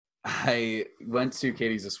I went to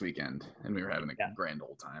Katie's this weekend, and we were having a grand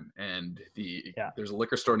old time. And there's a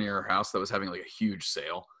liquor store near our house that was having like a huge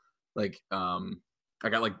sale. Like, I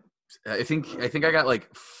got like, I think I got like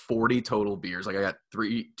 40 total beers. Like I got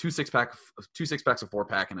two six packs of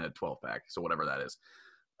 4-pack and a 12-pack. So whatever that is.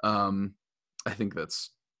 I think that's,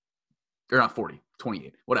 they're not 40,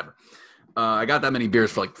 28, whatever. I got that many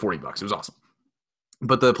beers for like $40. It was awesome.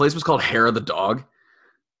 But the place was called Hair of the Dog.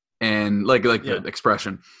 And like the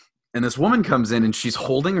expression. And this woman comes in and she's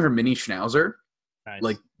holding her mini schnauzer,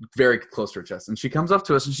 like very close to her chest. And she comes up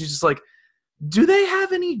to us and she's just like, "Do they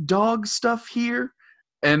have any dog stuff here?"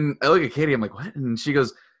 And I look at Katie, I'm like, "What?" And she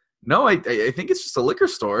goes, "No, I think it's just a liquor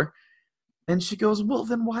store." And she goes, "Well,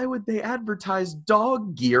 then why would they advertise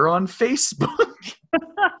dog gear on Facebook?"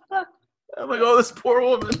 I'm like, "Oh, this poor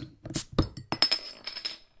woman."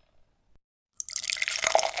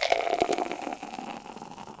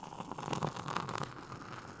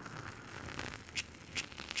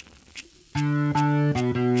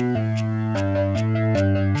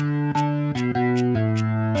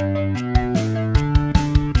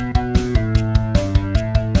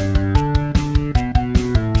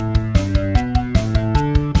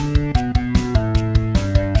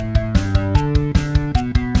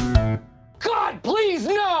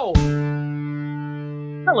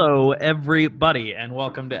 Hello, everybody, and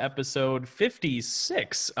welcome to episode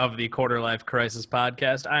 56 of the Quarter Life Crisis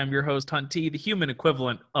podcast. I am your host, Hunty, the human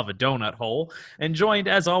equivalent of a donut hole, and joined,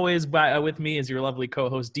 as always, with me is your lovely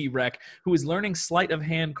co-host, DWreck, who is learning sleight of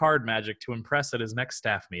hand card magic to impress at his next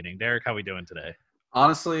staff meeting. Derek, how are we doing today?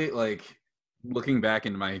 Honestly, like, looking back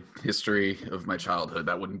into my history of my childhood,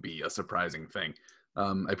 that wouldn't be a surprising thing.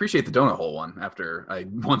 I appreciate the donut hole one after I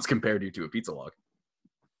once compared you to a pizza log.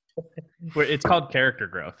 It's called character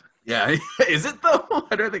growth. Yeah, is it though?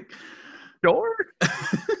 I don't think. Sure.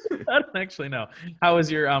 I don't actually know. How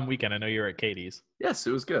was your weekend? I know you were at Katie's. Yes,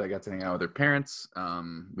 it was good. I got to hang out with her parents.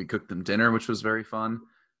 We cooked them dinner, which was very fun.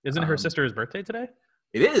 Isn't her sister's birthday today?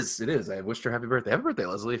 It is. I wished her happy birthday. Happy birthday,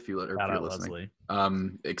 Leslie, if you're listening.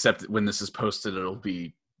 Leslie. Except when this is posted, it'll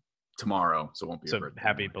be tomorrow, so it won't be a birthday.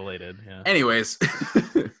 Happy belated. Yeah. Anyways.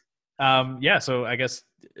 So I guess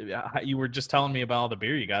you were just telling me about all the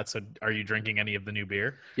beer you got. So are you drinking any of the new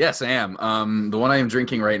beer? Yes, I am. The one I am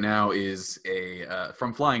drinking right now is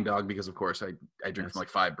from Flying Dog, because of course I drink from like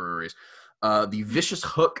 5 breweries. The Vicious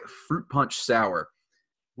Hook Fruit Punch Sour.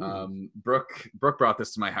 Brooke brought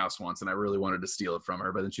this to my house once, and I really wanted to steal it from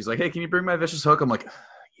her, but then she's like, "Hey, can you bring my Vicious Hook?" I'm like,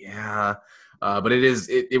 "Yeah," but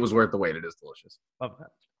it was worth the wait. It is delicious. Love that.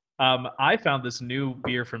 I found this new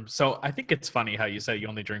beer so I think it's funny how you say you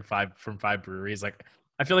only drink 5 from 5 breweries. Like,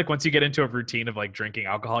 I feel like once you get into a routine of like drinking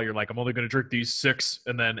alcohol, you're like, I'm only going to drink these 6.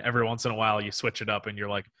 And then every once in a while you switch it up and you're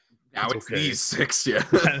like, now it's okay. These 6. Yeah.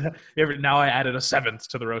 Now I added a 7th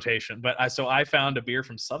to the rotation. But I found a beer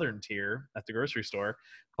from Southern Tier at the grocery store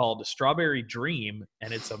called Strawberry Dream.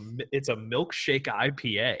 And it's a milkshake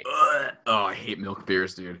IPA. Oh, I hate milk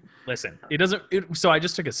beers, dude. Listen, so I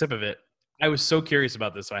just took a sip of it. I was so curious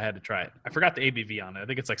about this, so I had to try it. I forgot the ABV on it. I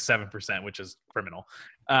think it's like 7%, which is criminal.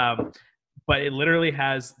 But it literally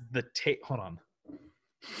has the hold on.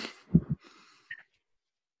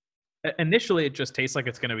 Initially, it just tastes like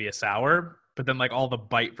it's going to be a sour, but then like all the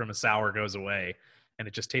bite from a sour goes away, and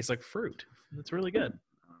it just tastes like fruit. It's really good.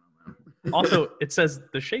 Also, it says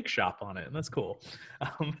the Shake Shop on it, and that's cool.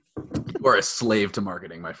 You are a slave to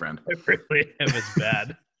marketing, my friend. I really am. It's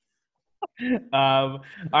bad. It's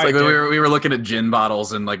like we were looking at gin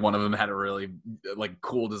bottles, and like one of them had a really like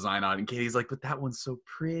cool design on it, and Katie's like, "But that one's so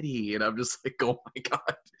pretty," and I'm just like, "Oh my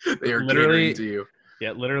god, they are catering to you."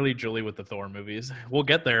 Yeah, literally Julie with the Thor movies. We'll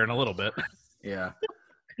get there in a little bit. Yeah.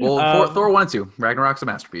 Well, Thor 1 and 2. Ragnarok's a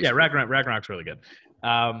masterpiece. Yeah, Ragnarok's really good.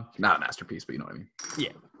 Not a masterpiece, but you know what I mean.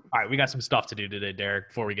 Yeah. All right, we got some stuff to do today, Derek,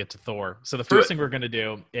 before we get to Thor. So the first thing we're going to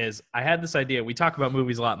do is I had this idea. We talk about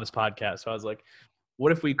movies a lot in this podcast, so I was like,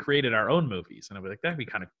 what if we created our own movies? And I'd be like, that'd be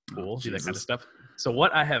kind of cool, do that kind of stuff. So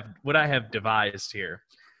what I have devised here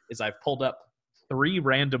is I've pulled up 3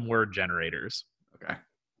 random word generators. Okay.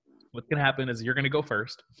 What's going to happen is you're going to go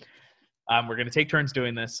first. We're going to take turns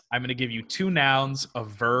doing this. I'm going to give you 2 nouns, a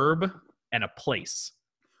verb, and a place.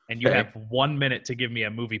 And you have 1 minute to give me a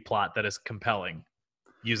movie plot that is compelling.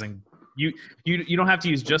 Using you don't have to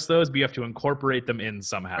use just those, but you have to incorporate them in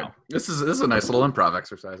somehow. Right. This is a nice little improv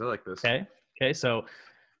exercise. I like this. Okay, so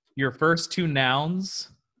your first 2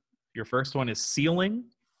 nouns, your first one is ceiling.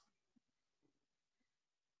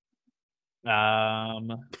 It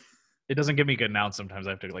doesn't give me good nouns sometimes.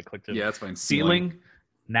 I have to like click through. Yeah, that's fine. Ceiling.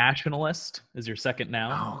 Nationalist is your second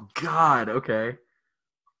noun. Oh God, okay.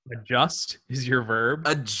 Adjust is your verb.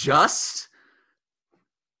 Adjust?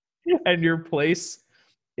 And your place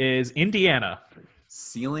is Indiana.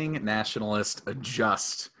 Ceiling, nationalist,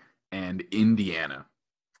 adjust, and Indiana.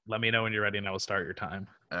 Let me know when you're ready and I will start your time.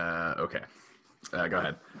 Okay. Go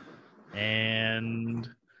ahead. And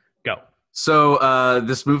go. So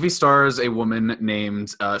this movie stars a woman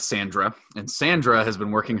named Sandra, and Sandra has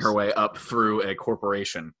been working her way up through a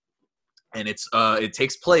corporation, and it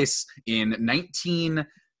takes place in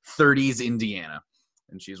 1930s Indiana,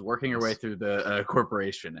 and she's working her way through the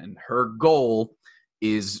corporation, and her goal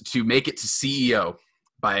is to make it to CEO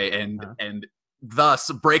and thus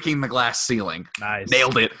breaking the glass ceiling. Nice.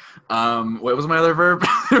 Nailed it. What was my other verb?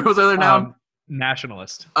 What was my other noun?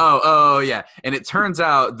 Nationalist. Oh yeah. And it turns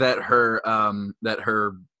out that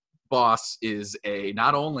her boss is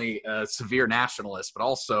not only a severe nationalist, but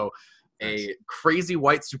also a crazy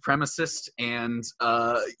white supremacist, and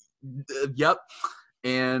yep.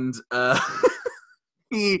 And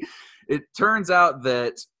it turns out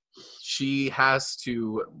that she has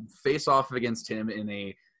to face off against him in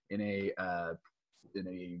a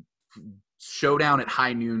showdown at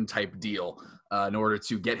high noon type deal in order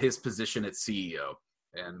to get his position at CEO.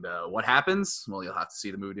 And what happens? Well, you'll have to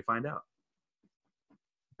see the movie to find out.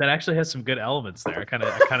 That actually has some good elements there.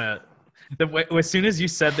 As soon as you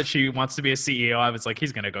said that she wants to be a CEO, I was like,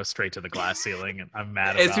 he's gonna go straight to the glass ceiling, and I'm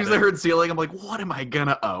mad about it. As soon as I heard ceiling, I'm like, what am I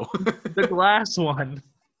gonna owe? The glass one.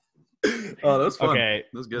 Oh, that was fun. Okay,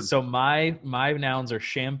 that was good. So my nouns are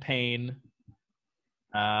champagne,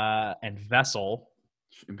 and vessel.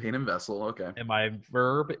 Champagne and vessel. Okay. And my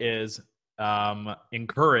verb is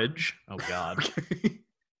encourage. Oh God. Okay.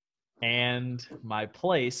 And my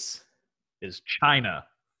place is China.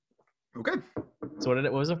 Okay. So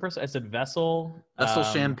what was the first? I said vessel. Vessel,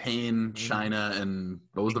 champagne, China, and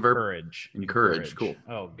what was the verb? Encourage. Cool.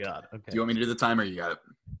 Oh God. Okay. Do you want me to do the timer? You got it.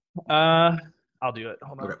 I'll do it.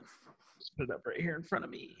 Hold on. Okay. Just put it up right here in front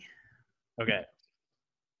of me. Okay.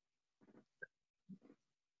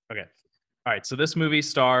 Okay. All right. So this movie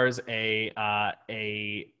stars a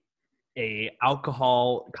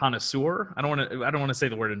alcohol connoisseur. I don't want to say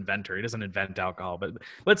the word inventor. He doesn't invent alcohol, but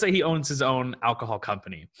let's say he owns his own alcohol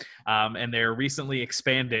company, and they're recently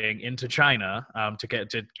expanding into China to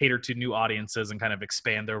cater to new audiences and kind of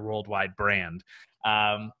expand their worldwide brand.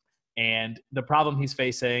 And the problem he's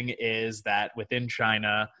facing is that within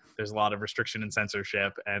China, there's a lot of restriction and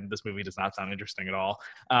censorship, and this movie does not sound interesting at all.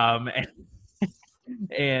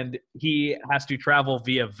 And he has to travel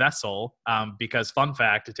via vessel because, fun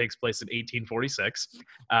fact, it takes place in 1846.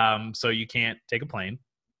 So you can't take a plane,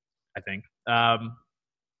 I think.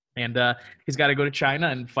 And he's got to go to China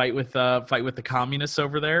and fight with the communists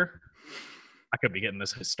over there. I could be getting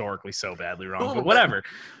this historically so badly wrong, but whatever.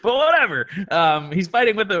 He's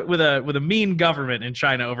fighting with a mean government in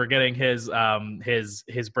China over getting his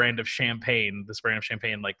brand of champagne, this brand of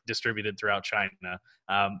champagne, like distributed throughout China.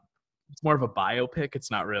 It's more of a biopic.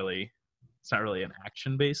 It's not really an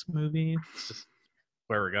action-based movie. It's just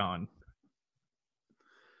where we're going.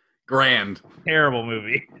 Grand. Terrible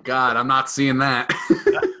movie. God, I'm not seeing that.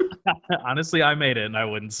 Honestly, I made it and I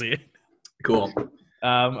wouldn't see it. Cool.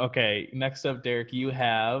 Okay, next up, Derek, you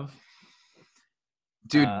have...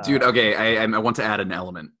 Dude, okay, I want to add an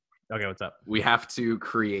element. Okay, what's up? We have to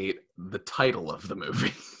create the title of the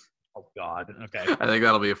movie. Oh, God. Okay. I think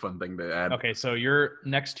that'll be a fun thing to add. Okay, so your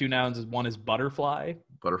next two nouns is one is butterfly.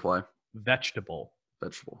 Butterfly. Vegetable.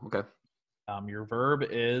 Vegetable. Okay. Your verb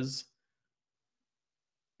is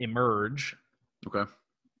emerge. Okay.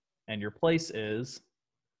 And your place is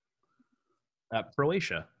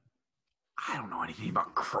Croatia. I don't know anything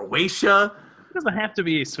about Croatia. It doesn't have to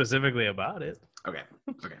be specifically about it. Okay.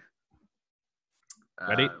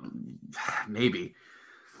 Ready? Maybe.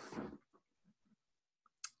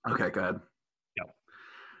 Okay, go ahead. Yep.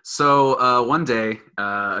 So one day,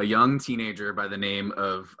 a young teenager by the name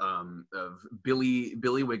of Billy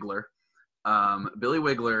Wiggler, Billy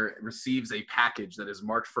Wiggler receives a package that is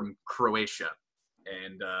marked from Croatia,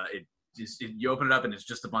 and you open it up and it's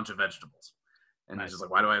just a bunch of vegetables, and nice. He's just like,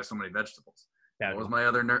 why do I have so many vegetables? What was my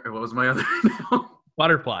other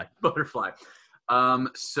Butterfly.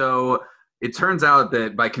 So it turns out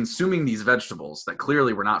that by consuming these vegetables that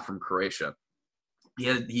clearly were not from Croatia,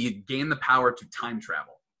 he gained the power to time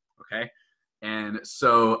travel. Okay. And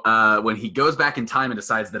so when he goes back in time and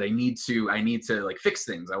decides that I need to like fix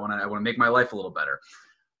things, I want to make my life a little better.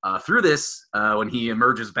 Through this, when he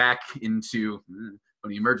emerges back into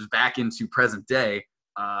present day,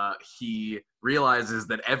 he realizes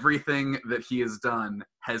that everything that he has done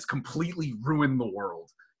has completely ruined the world.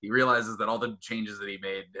 He realizes that all the changes that he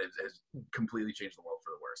made has completely changed the world for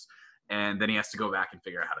the worse. And then he has to go back and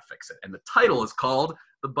figure out how to fix it. And the title is called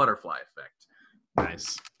The Butterfly Effect.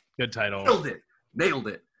 Nice. Good title. Nailed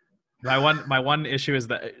it. My one issue is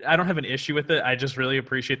that I don't have an issue with it. I just really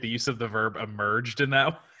appreciate the use of the verb emerged in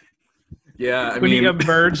that. Yeah, when he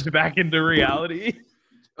emerged back into reality.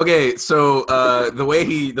 Okay, so the way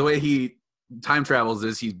he time travels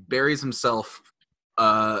is he buries himself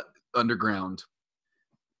underground,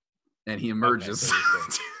 and he emerges.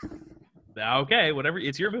 Okay, whatever.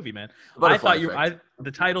 It's your movie, man. Butterfly I thought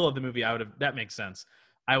the title of the movie, that makes sense.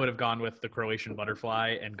 I would have gone with the Croatian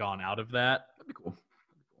butterfly and gone out of that. That'd be cool.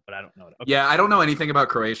 But I don't know. Okay. Yeah, I don't know anything about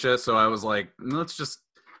Croatia, so I was like, let's just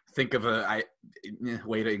think of a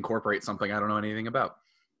way to incorporate something I don't know anything about.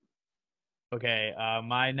 Okay,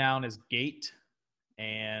 my noun is gate,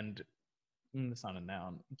 and that's not a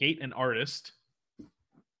noun. Gate and artist.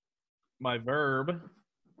 My verb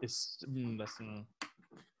is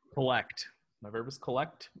collect. My verb is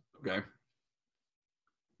collect. Okay.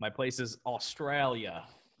 My place is Australia.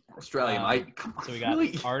 Australia. So we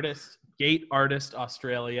got artist, gate, artist,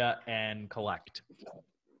 Australia, and collect.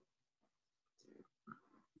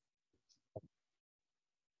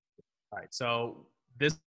 All right. So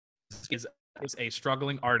this is a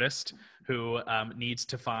struggling artist who needs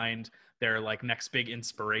to find their like next big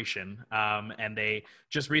inspiration, and they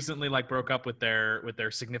just recently like broke up with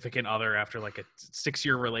their significant other after like a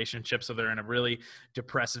 6-year relationship, so they're in a really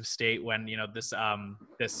depressive state when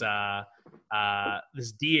this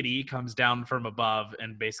deity comes down from above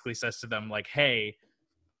and basically says to them like, hey,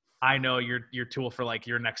 I know you're tool for like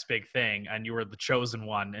your next big thing and you were the chosen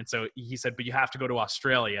one. And so he said, but you have to go to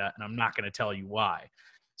Australia and I'm not going to tell you why.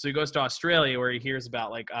 So he goes to Australia where he hears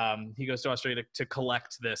about he goes to Australia to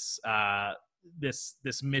collect this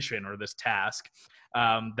mission or this task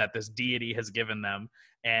that this deity has given them.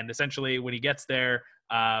 And essentially when he gets there,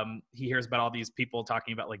 he hears about all these people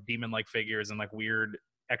talking about like demon-like figures and like weird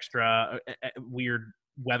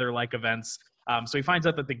weather-like events. So he finds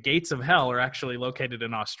out that the gates of hell are actually located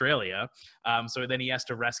in Australia. So then he has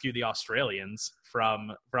to rescue the Australians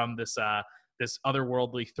from this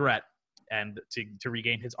otherworldly threat and to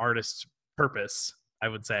regain his artist's purpose, I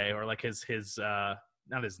would say, or like his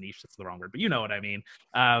not his niche, that's the wrong word, but you know what I mean.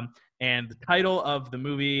 And the title of the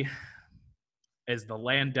movie is The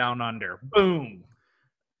Land Down Under. Boom.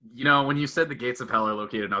 You know, when you said the gates of hell are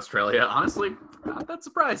located in Australia, honestly, not that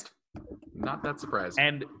surprised. Not that surprised.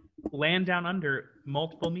 And Land Down Under,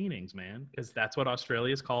 multiple meanings, man, because that's what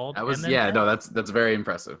Australia is called. That's very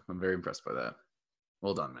impressive. I'm very impressed by that.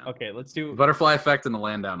 Well done, man. Okay, let's do Butterfly Effect and The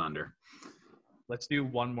Land Down Under. Let's do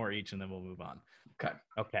one more each, and then we'll move on.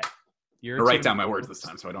 Okay. I'll write down my words this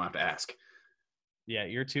time, so I don't have to ask. Yeah,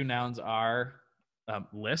 your two nouns are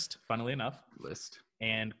list, funnily enough. List.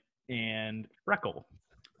 And freckle.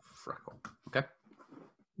 Freckle. Okay.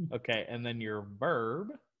 Okay, and then your verb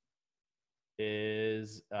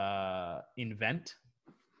is invent.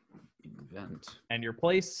 Invent. And your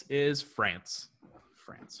place is France.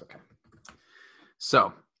 France, okay.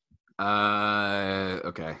 So,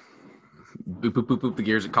 okay. Boop, boop, boop, boop. The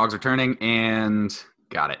gears and cogs are turning, and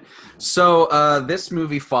got it. So, this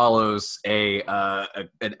movie follows an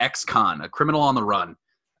ex-con, a criminal on the run,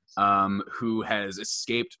 who has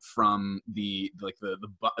escaped from the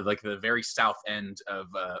very south end of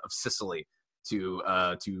Sicily to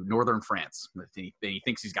northern France. He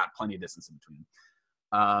thinks he's got plenty of distance in between.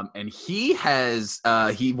 And he has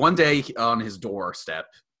one day on his doorstep,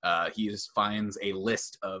 he finds a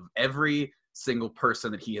list of every single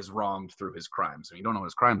person that he has wronged through his crimes. And you don't know what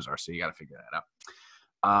his crimes are, so you got to figure that out.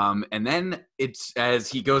 And then it's as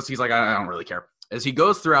he goes, he's like, I don't really care. As he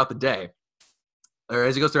goes throughout the day, or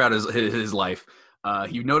as he goes throughout his life,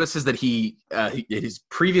 he notices that his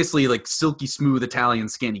previously like silky smooth Italian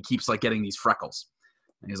skin, he keeps like getting these freckles.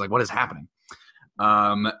 And he's like, what is happening?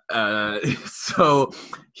 So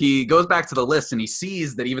he goes back to the list and he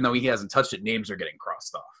sees that even though he hasn't touched it, names are getting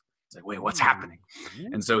crossed off. He's like, wait, what's happening?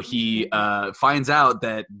 And so he finds out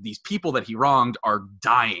that these people that he wronged are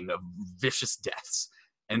dying of vicious deaths.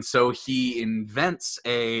 And so he invents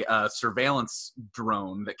a surveillance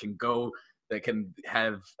drone that can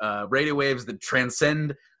have radio waves that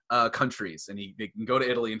transcend countries, and they can go to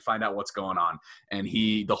Italy and find out what's going on. And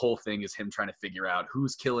the whole thing is him trying to figure out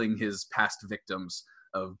who's killing his past victims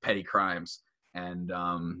of petty crimes, and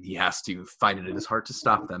he has to fight it in his heart to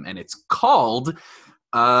stop them. And it's called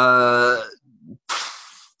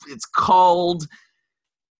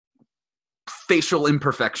Facial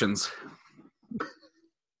Imperfections.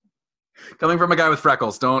 Coming from a guy with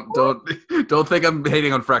freckles, don't think I'm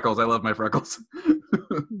hating on freckles. I love my freckles.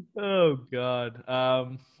 Oh God,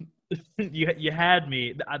 you had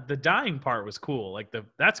me. The dying part was cool. Like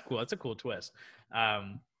that's cool. That's a cool twist.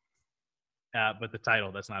 But the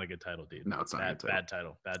title, that's not a good title, dude. No, it's not a good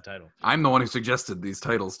title. Bad title. I'm the one who suggested these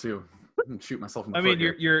titles too. Shoot myself in the foot. I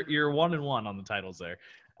mean, you're 1-1 on the titles there.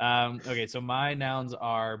 Okay, so my nouns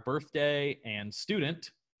are birthday and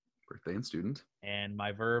student. Birthday and student. And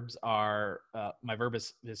my verbs are my verb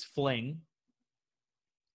is fling.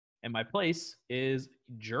 And my place is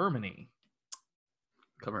Germany.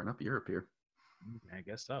 Covering up Europe here. I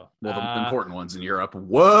guess so. Well, the important ones in Europe.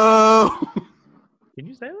 Whoa! Can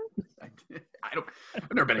you say that? I've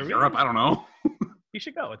never been to Europe. I don't know. You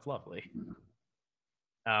should go. It's lovely.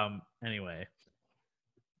 Anyway,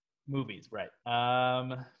 movies, right? I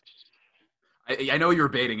know you were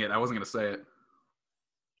baiting it. I wasn't gonna say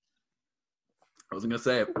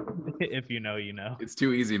it. If you know, you know. It's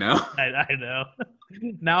too easy now. I know.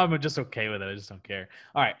 Now I'm just okay with it. I just don't care.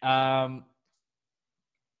 All right.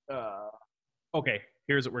 Okay.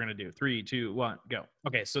 Here's what we're gonna do. 3, 2, 1, go.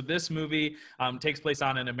 Okay. So this movie takes place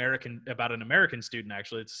on about an American student.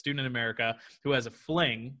 Actually, it's a student in America who has a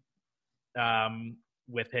fling.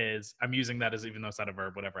 With his, I'm using that as, even though it's not a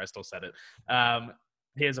verb, whatever, I still said it.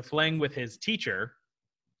 He has a fling with his teacher,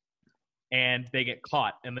 and they get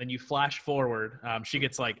caught. And then you flash forward. She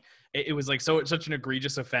gets like, it was like such an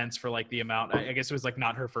egregious offense for like the amount. I guess it was like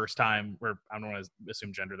not her first time, or I don't want to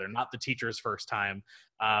assume gender there, not the teacher's first time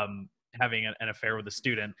having an affair with a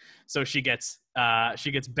student. So she gets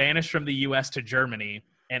banished from the U.S. to Germany.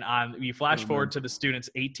 And you flash forward to the student's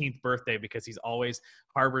 18th birthday, because he's always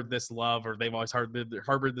harbored this love, or they've always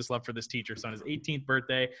harbored this love for this teacher. So on his 18th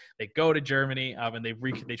birthday, they go to Germany, and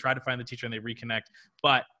they try to find the teacher, and they reconnect.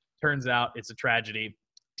 But turns out it's a tragedy.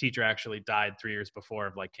 Teacher actually died 3 years before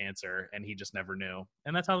of like cancer, and he just never knew.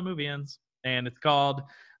 And that's how the movie ends. And it's called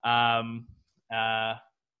One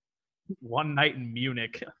Night in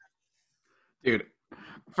Munich. Dude,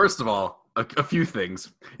 first of all, a few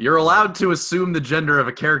things. You're allowed to assume the gender of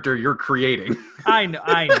a character you're creating. I know.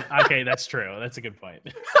 Okay, that's true. That's a good point.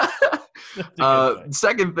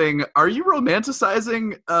 Second thing, are you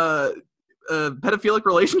romanticizing a pedophilic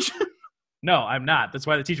relationship? No, I'm not. That's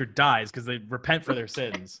why the teacher dies, because they repent for their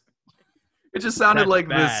sins. It just sounded like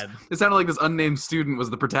bad. It sounded like this unnamed student was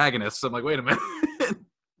the protagonist. So I'm like, wait a minute.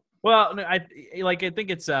 Well, I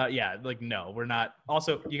think it's no, we're not.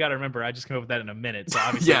 Also, you got to remember, I just came up with that in a minute, so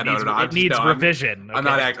obviously it needs revision. Okay?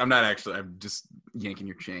 I'm not actually. I'm just yanking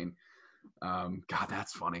your chain. God,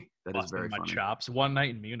 that's funny. That is very funny. Chops. One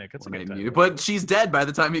Night in Munich. That's a good title. But she's dead by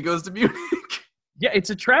the time he goes to Munich. Yeah,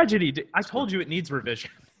 it's a tragedy. I told you it needs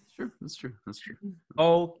revision. That's true.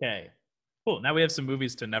 Okay. Cool. Now we have some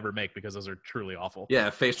movies to never make, because those are truly awful. Yeah,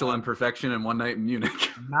 Facial Imperfection and One Night in Munich.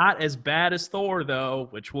 Not as bad as Thor, though,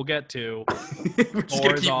 which we'll get to. We're just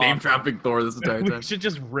going to keep name-dropping Thor this entire time. We should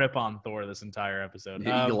just rip on Thor this entire episode.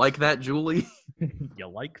 You like that, Julie? You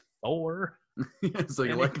like Thor? So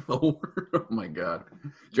you like Thor? Oh, my God.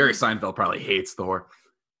 Jerry Seinfeld probably hates Thor.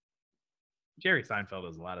 Jerry Seinfeld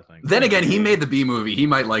does a lot of things. Then again, he made the B movie. He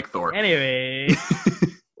might like Thor. Anyway.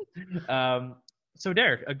 So,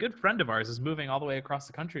 Derek, a good friend of ours is moving all the way across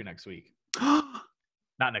the country next week.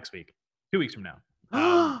 Not next week. 2 weeks from now.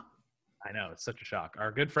 I know. It's such a shock.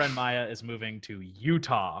 Our good friend Maya is moving to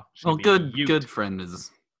Utah. Well, good friend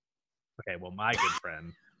is... Okay, well, my good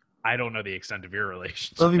friend. I don't know the extent of your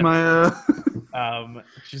relationship. Love you, Maya.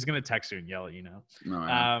 She's going to text you and yell at you now.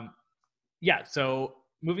 No, yeah, so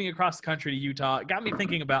moving across the country to Utah got me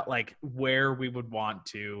thinking about, like, where we would want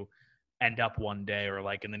to end up one day, or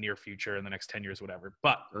like in the near future, in the next 10 years, whatever.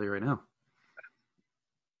 But tell you right now.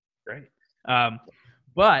 Great.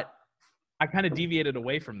 But I kind of deviated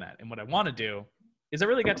away from that. And what I want to do is I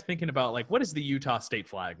really got to thinking about, like, what does the Utah state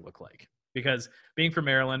flag look like? Because being from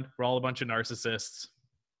Maryland, we're all a bunch of narcissists.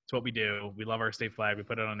 It's what we do. We love our state flag. We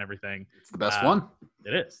put it on everything. It's the best one.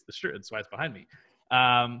 It is. It's true. That's why it's behind me.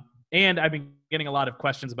 And I've been getting a lot of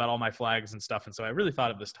questions about all my flags and stuff. And so I really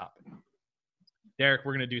thought of this topic. Derek,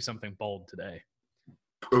 we're going to do something bold today.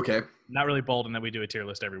 Okay. Not really bold in that we do a tier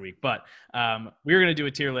list every week, but we're going to do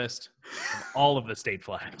a tier list of all of the state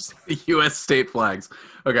flags. The U.S. state flags.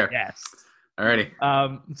 Okay. Yes. Alrighty.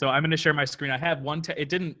 So I'm going to share my screen. I have one. They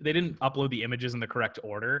didn't upload the images in the correct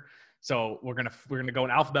order, so we're gonna go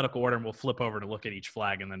in alphabetical order, and we'll flip over to look at each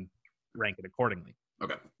flag and then rank it accordingly.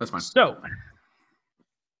 Okay, that's fine. So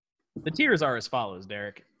the tiers are as follows,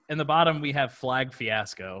 Derek. In the bottom, we have flag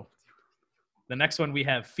fiasco. The next one, we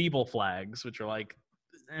have feeble flags, which are like,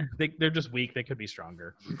 they're just weak. They could be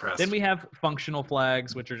stronger. Impressed. Then we have functional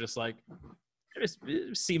flags, which are just like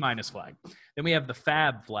C- flag. Then we have the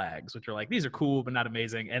fab flags, which are like, these are cool, but not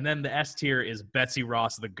amazing. And then the S tier is Betsy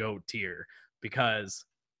Ross, the GOAT tier, because,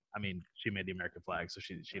 I mean, she made the American flag, so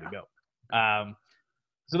she to go.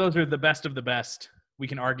 So those are the best of the best. we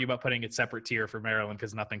can argue about putting a separate tier for Maryland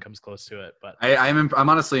because nothing comes close to it. But I'm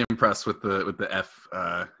honestly impressed with the F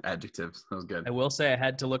adjectives. That was good. I will say I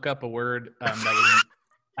had to look up a word that was.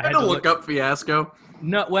 I had to look up fiasco.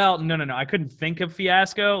 No. I couldn't think of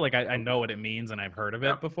fiasco. Like I know what it means and I've heard of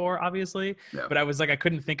it before, obviously. Yeah. But I was like, I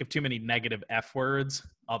couldn't think of too many negative F words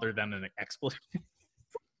other than an expletive.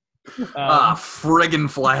 Friggin'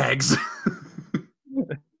 flags.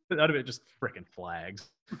 That would have been just frickin' flags.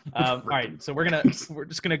 All right, so we're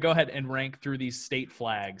just gonna go ahead and rank through these state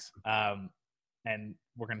flags, and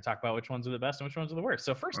we're gonna talk about which ones are the best and which ones are the worst.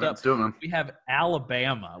 So first up, we have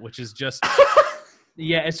Alabama, which is just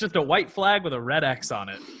it's just a white flag with a red X on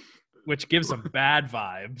it, which gives some bad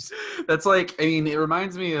vibes. That's like, I mean, it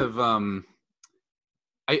reminds me of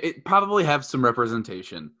it probably have some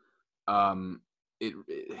representation,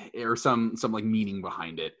 or some like meaning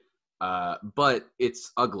behind it. But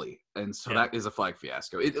it's ugly, and so that is a flag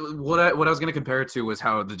fiasco. What I was going to compare it to was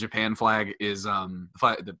how the Japan flag is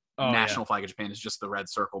the national flag of Japan is just the red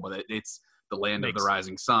circle, but it's the land of the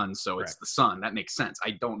rising sun, so it's the sun. That makes sense.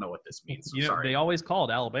 I don't know what this means. So sorry. They always called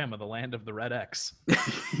Alabama the land of the red X.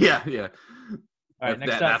 yeah. All right,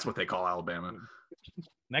 that's what they call Alabama.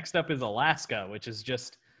 Next up is Alaska, which is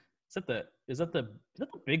just is that the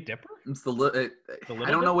Big Dipper? It's I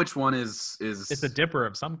don't know which one is. It's a dipper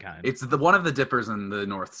of some kind. It's one of the dippers in the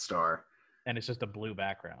North Star, and it's just a blue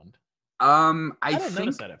background. I didn't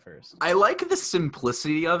notice that at first. I like the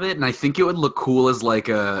simplicity of it, and I think it would look cool as just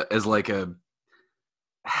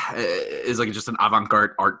an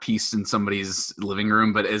avant-garde art piece in somebody's living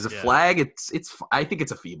room. But as a flag, I think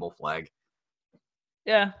it's a feeble flag.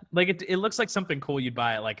 Yeah, like it looks like something cool you'd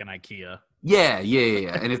buy at like an IKEA. Yeah,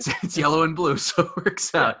 and it's yellow and blue, so it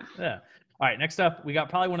works out. Yeah. All right, next up, we got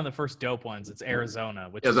probably one of the first dope ones. It's Arizona,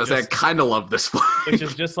 which I kind of love this flag. Which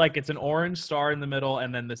is just like it's an orange star in the middle,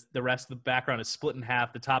 and then the rest of the background is split in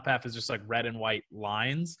half. The top half is just like red and white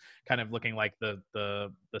lines, kind of looking like the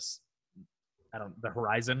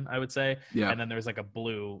horizon, I would say. Yeah. And then there's like a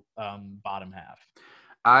blue bottom half.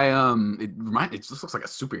 It just looks like a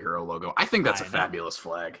superhero logo. I think that's a fabulous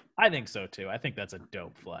flag. I think so too. I think that's a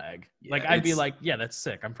dope flag. Yeah, like I'd be like, yeah, that's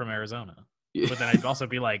sick. I'm from Arizona. Yeah. But then I'd also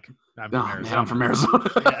be like, I'm from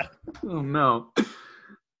Arizona. Yeah. Oh no.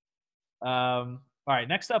 All right.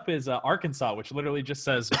 Next up is Arkansas, which literally just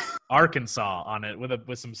says Arkansas on it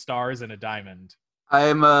with some stars and a diamond.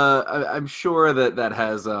 I'm sure that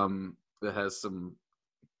has some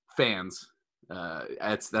fans.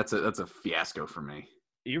 That's a fiasco for me.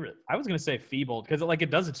 I was going to say feeble because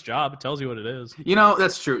it does its job. It tells you what it is.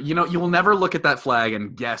 That's true. You will never look at that flag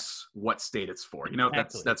and guess what state it's for.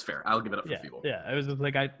 Exactly. That's fair. I'll give it up for feeble. Yeah, I was just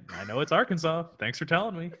like, I know it's Arkansas. Thanks for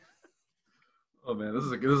telling me. Oh man, this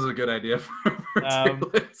is a good idea for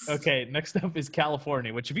okay, next up is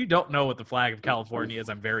California, which if you don't know what the flag of California is,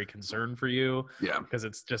 I'm very concerned for you. Yeah. Because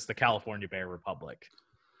it's just the California Bear Republic.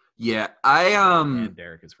 Yeah, And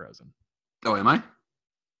Derek is frozen. Oh, am I?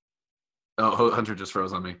 Oh, Hunter just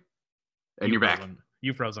froze on me. And you're back.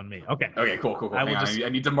 You froze on me. Okay. Okay, cool. I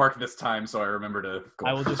need to mark this time so I remember to go.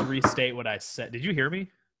 I will just restate what I said. Did you hear me?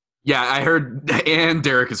 Yeah, I heard, and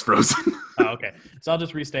Derek is frozen. Oh, okay. So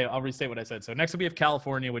I'll restate what I said. So next up we have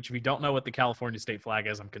California, which if you don't know what the California state flag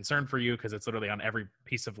is, I'm concerned for you because it's literally on every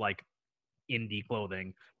piece of like indie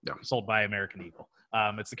clothing sold by American Eagle.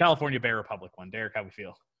 It's the California Bear Republic one. Derek, how we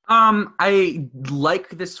feel? I like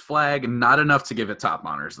this flag, not enough to give it top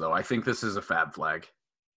honors, though. I think this is a fab flag.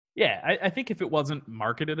 Yeah, I think if it wasn't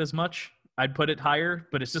marketed as much, I'd put it higher,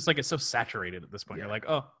 but it's just like it's so saturated at this point. Yeah. You're like,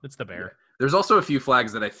 oh, it's the bear. Yeah. There's also a few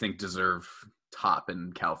flags that I think deserve top,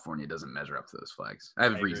 and California doesn't measure up to those flags. I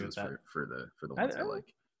have reasons for the ones I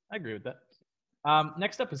like. I agree with that.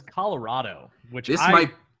 Next up is Colorado, which go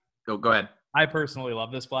ahead. I personally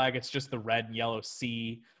love this flag. It's just the red and yellow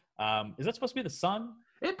sea. Is that supposed to be the sun?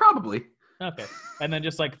 It probably. Okay. And then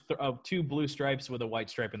just like two blue stripes with a white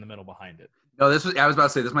stripe in the middle behind it. No, I was about to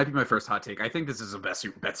say, this might be my first hot take. I think this is a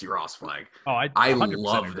Betsy Ross flag. Oh, I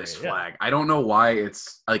love this flag. I don't know why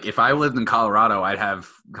it's like, if I lived in Colorado, I'd have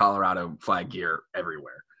Colorado flag gear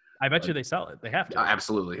everywhere. I bet you they sell it. They have to.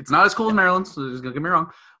 Absolutely. It's not as cool as Maryland, so don't get me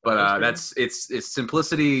wrong. But it's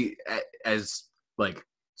simplicity as like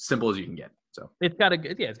simple as you can get. So it's got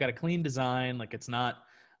a clean design. Like it's not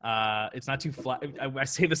too flat. I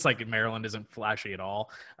say this like in Maryland isn't flashy at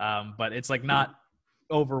all, but it's like not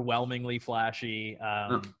overwhelmingly flashy.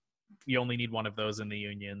 You only need one of those in the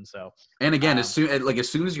Union. So, and again, as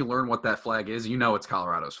soon as you learn what that flag is, it's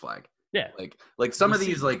Colorado's flag. Yeah, like some of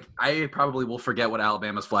these, like I probably will forget what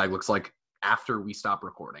Alabama's flag looks like after we stop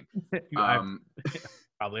recording.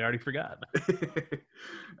 Probably already forgot.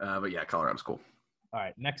 But yeah, Colorado's cool. All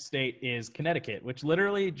right, next state is Connecticut, which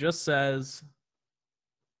literally just says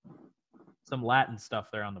some Latin stuff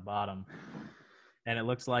there on the bottom. And it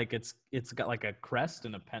looks like it's got like a crest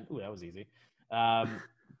and a pen. Ooh, that was easy. I'm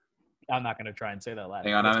not going to try and say that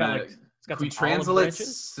Latin. Hang on, it's got we some olive translate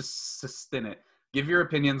branches. sustain it. Give your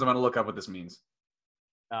opinions. I'm going to look up what this means.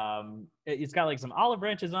 It's got like some olive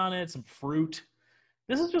branches on it, some fruit.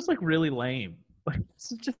 This is just like really lame. Like,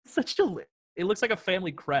 this is just it looks like a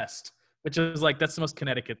family crest, which is like, that's the most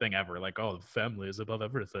Connecticut thing ever. Like, oh, the family is above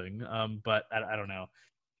everything. But I don't know.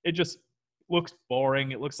 It just looks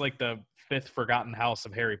boring. It looks like the 5th forgotten house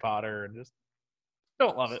of Harry Potter, and just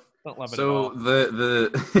don't love it. Don't love it at all.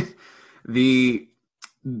 So the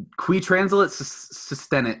qui translate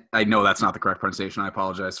sustenit. I know that's not the correct pronunciation. I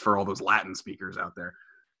apologize for all those Latin speakers out there.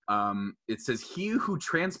 It says, he who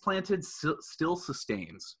transplanted still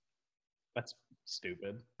sustains. That's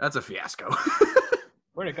stupid. That's a fiasco.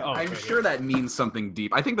 Where'd it go? Oh, I'm sure that means something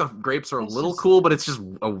deep. I think the grapes are a little just cool, but it's just,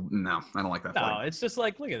 no, I don't like that. No, it's just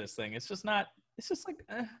like, look at this thing. It's just not, it's just like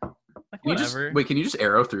whatever. Can you just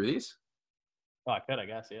arrow through these? Oh, I could, I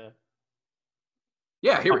guess, yeah.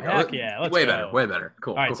 Yeah, here we go. Heck yeah, let's way go. better, way better.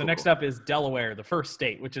 Cool. All right, cool, so cool, next cool. up is Delaware, the first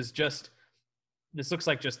state, which is just, this looks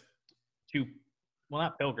like just two, well,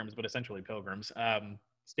 not pilgrims, but essentially pilgrims,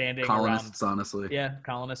 standing colonists, around. Honestly. Yeah,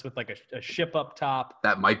 colonists with like a ship up top.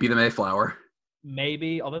 That might be the Mayflower.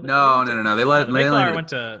 Maybe, although no. They let the Mayflower went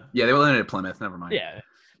to. Yeah, they landed at Plymouth. Never mind. Yeah,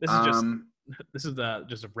 this is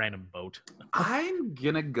just a random boat. I'm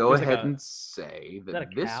gonna go ahead and say that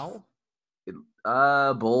is that a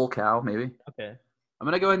cow? Bull cow maybe. Okay. I'm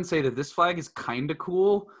gonna go ahead and say that this flag is kind of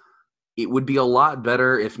cool. It would be a lot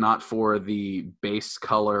better if not for the base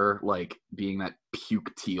color, like being that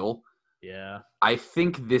puke teal. Yeah. I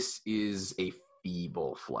think this is a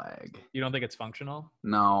feeble flag. You don't think it's functional?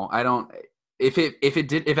 No, I don't. If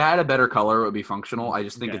it had a better color, it would be functional. I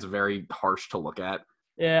just think it's very harsh to look at.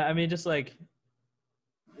 Yeah, I mean, just like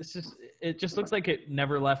it just looks like it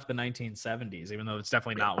never left the 1970s, even though it's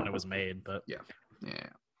definitely not when it was made. But yeah.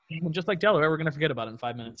 Just like Delaware, we're gonna forget about it in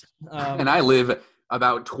 5 minutes. And I live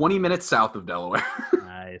about 20 minutes south of Delaware.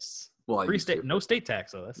 Nice. Well, free state, no state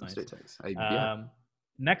tax though. That's nice. State tax.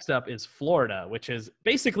 Next up is Florida, which is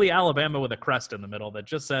basically Alabama with a crest in the middle that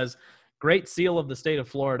just says "Great Seal of the State of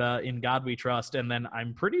Florida, in God We Trust," and then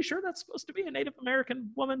I'm pretty sure that's supposed to be a Native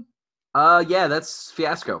American woman. Yeah, that's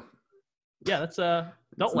fiasco. Yeah, that's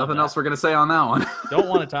don't nothing else we're gonna say on that one. Don't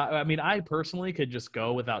want to talk. I mean, I personally could just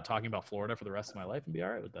go without talking about Florida for the rest of my life and be all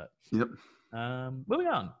right with that. Yep. Moving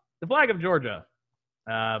on, the flag of Georgia.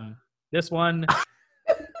 This one.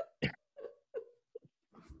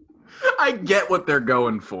 I get what they're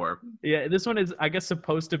going for. Yeah, this one is, I guess,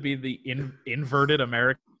 supposed to be the inverted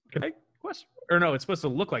American question, or no? It's supposed to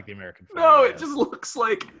look like the American flag. No, it just looks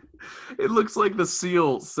like the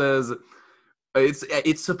seal says.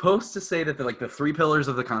 It's supposed to say that the 3 pillars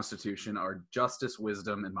of the Constitution are justice,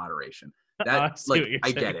 wisdom, and moderation. That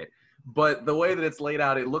I get it, but the way that it's laid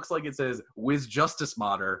out, it looks like it says "Wis justice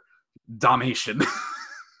mater, domation."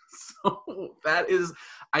 So that is,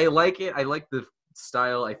 I like it. I like the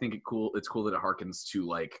style. I think it's cool that it harkens to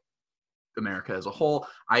like America as a whole.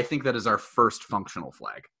 I think that is our first functional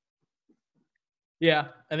flag. Yeah,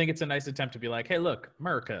 I think it's a nice attempt to be like, hey, look,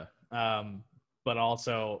 America, but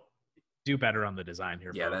also do better on the design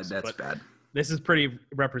here. Yeah, folks. That's bad. This is pretty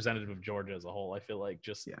representative of Georgia as a whole. I feel like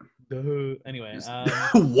anyway.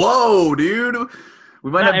 Whoa, dude.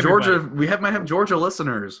 We might have everybody. Georgia. Might have Georgia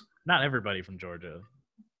listeners. Not everybody from Georgia.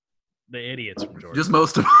 The idiots from Georgia. Just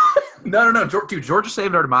most of them. No. Dude, Georgia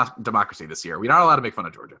saved our democracy this year. We're not allowed to make fun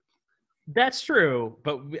of Georgia. That's true.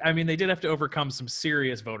 But, I mean, they did have to overcome some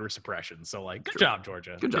serious voter suppression. So, like, good job,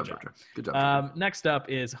 Georgia. Good job, Georgia. Good job. Next up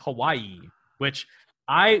is Hawaii, which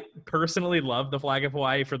I personally love the flag of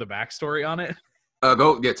Hawaii for the backstory on it.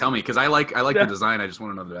 Tell me, because I like the design. I just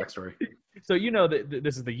want to know the backstory. So you know that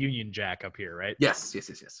this is the Union Jack up here, right? Yes.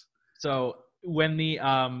 So when the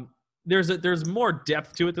there's more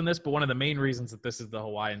depth to it than this, but one of the main reasons that this is the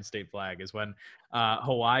Hawaiian state flag is when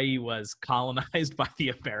Hawaii was colonized by the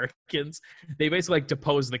Americans, they basically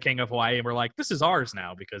deposed the king of Hawaii and were like, "This is ours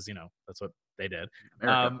now," because that's what they did.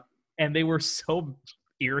 And they were so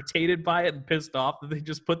irritated by it and pissed off that they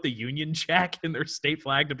just put the Union Jack in their state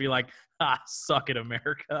flag to be like, suck it,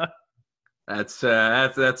 America. That's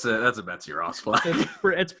a Betsy Ross flag.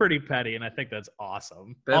 It's pretty petty, and I think that's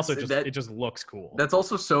awesome. It just looks cool. That's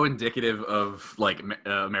also so indicative of like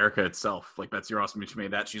America itself. Like Betsy Ross, when she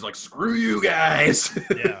made that, she's like, "Screw you guys."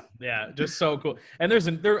 yeah, just so cool. And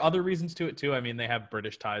there are other reasons to it too. I mean, they have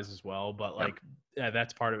British ties as well, but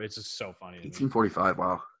that's part of it. It's just so funny. 1845.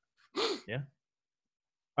 Wow. Yeah.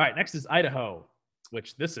 All right, next is Idaho.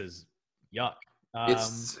 which this is yuck.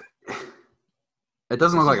 It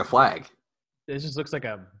doesn't look like a flag. It just looks like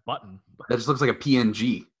a button. It just looks like a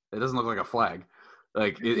PNG. It doesn't look like a flag.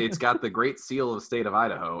 Like it's got the Great Seal of the state of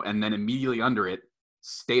Idaho, and then immediately under it,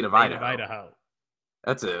 state of Idaho.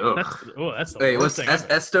 That's it. That's the worst thing.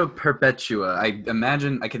 Esto Perpetua. I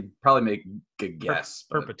imagine I could probably make a guess.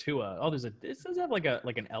 Perpetua. Oh, it does have like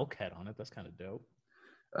an elk head on it. That's kind of dope.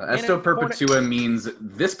 Esto Perpetua means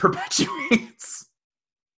this perpetuates.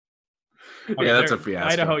 Okay, yeah, that's a fiasco.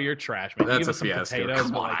 Idaho, you're trash, man. That's a fiasco. Potatoes,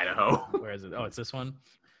 come on, Idaho. Where is it? Oh, it's this one.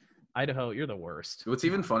 Idaho, you're the worst. What's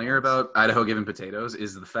even funnier about Idaho giving potatoes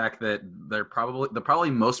is the fact that they're probably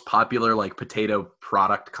most popular like potato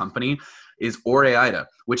product company is Ore-Ida,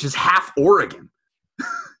 which is half Oregon.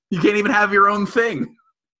 You can't even have your own thing.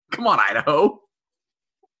 Come on, Idaho.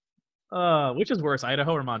 Which is worse,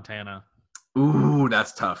 Idaho or Montana? Ooh,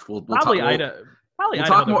 that's tough. We'll probably talk, Idaho. Probably we'll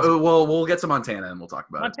Idaho. Talk more, well, we'll get to Montana and we'll talk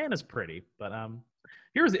about Montana's pretty, but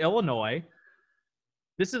here's Illinois.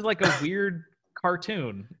 This is like a weird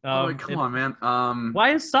cartoon. Come on, man.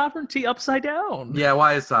 Why is sovereignty upside down? Yeah,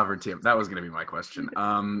 why is sovereignty? That was going to be my question.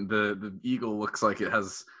 The eagle looks like it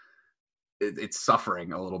has. It's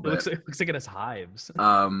suffering a little bit. It looks like it has hives.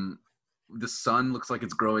 The sun looks like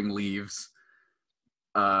it's growing leaves.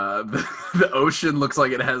 The ocean looks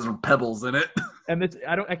like it has pebbles in it. And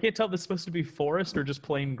I can't tell if it's supposed to be forest or just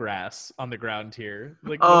plain grass on the ground here.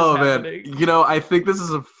 Like, oh man, I think this is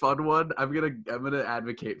a fun one. I'm gonna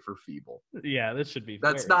advocate for feeble. Yeah, this should be.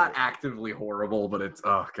 That's not actively horrible, but it's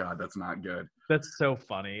that's not good. That's so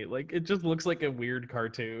funny. Like it just looks like a weird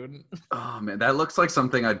cartoon. Oh man, that looks like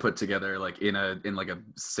something I'd put together like in like a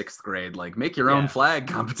 6th grade like make your own flag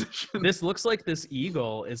competition. This looks like this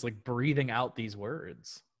eagle is like breathing out these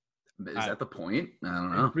words. Is that the point? I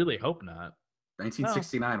don't know. I really hope not.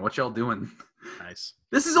 1969. What y'all doing? Nice.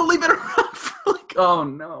 This has only been around for oh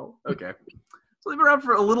no. Okay. It's only been around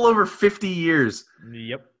for a little over 50 years.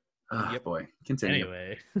 Yep. Yep. Boy. Continue.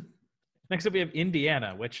 Anyway. Next up we have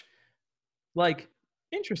Indiana, which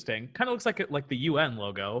interesting. Kind of looks like the UN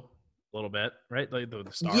logo a little bit, right? Like the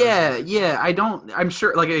stars. Yeah. I'm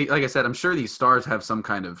sure like I said, I'm sure these stars have some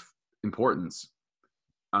kind of importance.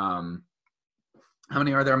 How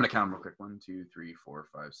many are there? I'm going to count them real quick. 1, 2, 3, 4,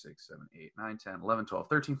 5, 6, 7, 8, 9, 10, 11, 12,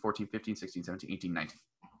 13, 14, 15, 16, 17, 18, 19.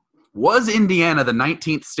 Was Indiana the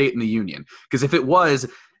 19th state in the Union? Because if it was,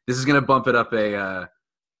 this is going to bump it up a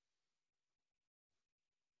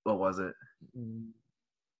what was it?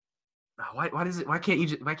 Why does it? Why can't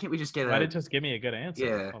we just get? Why did it just give me a good answer?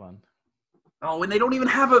 Yeah. Hold on. Oh, and they don't even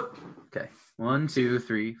have a. Okay. 1, 2,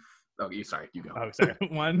 3. Oh, you go. Oh, sorry.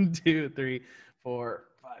 1, 2, 3, 4,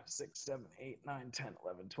 5, 6, 7, 8, 9, 10,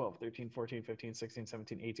 11, 12, 13, 14, 15, 16,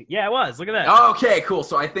 17, 18. Yeah, it was. Look at that. Okay, cool.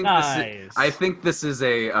 So I think this is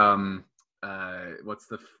a what's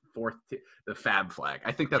the fourth? The Fab flag.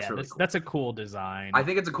 I think that's really cool. That's a cool design. I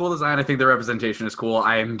think it's a cool design. I think the representation is cool.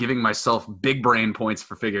 I am giving myself big brain points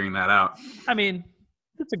for figuring that out. I mean,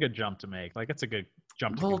 it's a good jump to make. Like, it's a good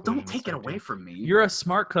jump to conclusion. Don't take it away from me. You're a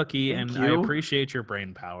smart cookie, and you. I appreciate your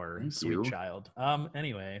brain power, sweet child.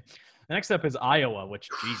 Anyway, the next up is Iowa, which,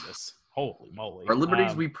 Jesus, holy moly. Our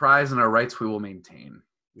liberties we prize, and our rights we will maintain.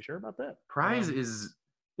 You sure about that? Prize is...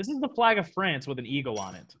 This is the flag of France with an eagle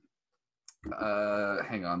on it.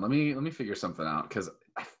 Hang on. Let me figure something out, because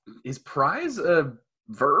is prize a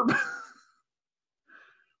verb?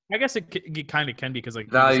 I guess it kind of can be, because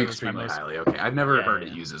value extremely highly. Okay, I've never heard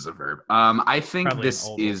it used as a verb. I think probably this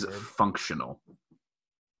is verb.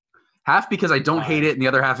 Half because I don't hate it, and the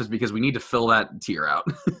other half is because we need to fill that tier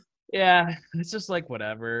out. Yeah, it's just like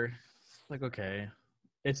whatever. Like, okay,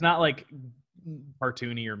 it's not like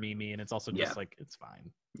cartoony or memey, and it's also just like it's fine.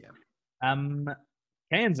 Yeah.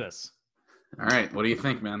 Kansas. All right, what do you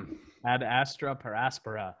think, man? Ad astra per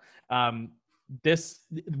aspera. This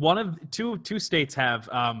one of two states have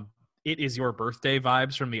it is your birthday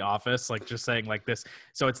vibes from The Office, like just saying like this.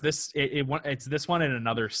 So it's this it's this one in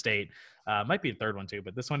another state. Might be a third one too,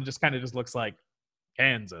 but this one just kind of just looks like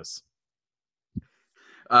Kansas.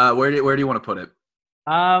 Where do you want to put it?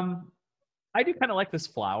 I do kind of like this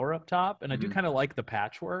flower up top, and I do kind of like the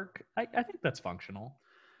patchwork. I think that's functional.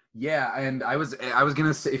 Yeah, and I was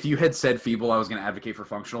gonna say, if you had said feeble, I was gonna advocate for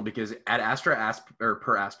functional, because ad astra or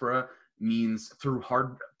per aspera means through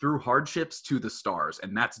hardships to the stars,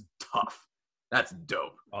 and that's tough. That's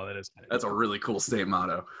dope. Oh, that is. That's a really cool state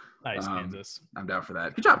motto. Nice, Kansas. I'm down for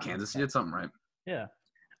that. Good job, Kansas. You did something right. Yeah.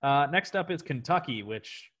 Next up is Kentucky,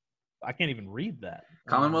 which I can't even read that.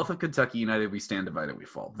 Commonwealth of Kentucky, united we stand, divided we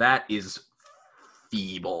fall. That is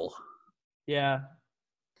feeble. Yeah.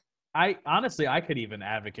 I could even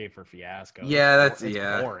advocate for fiasco. Yeah, it's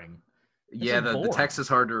boring. Yeah, the text is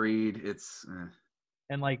hard to read. It's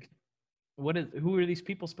and like, who are these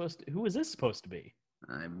people supposed to? Who is this supposed to be?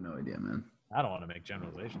 I have no idea, man. I don't want to make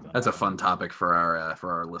generalizations. That's a fun topic for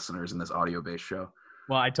our listeners in this audio-based show.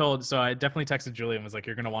 Well, I definitely texted Julie and was like,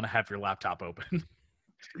 "You're gonna want to have your laptop open."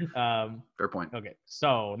 Fair point. Okay,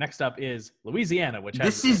 so next up is Louisiana, which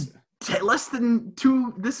has less than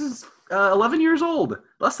 2. This is 11 years old.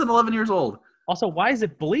 Less than 11 years old. Also, why is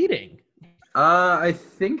it bleeding? I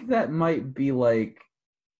think that might be like.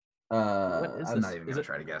 I'm not even gonna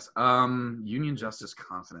try to guess. Union Justice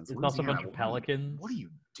Confidence. It's also a bunch of pelicans. What are you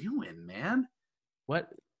doing, man?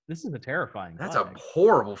 What? This is a terrifying. That's a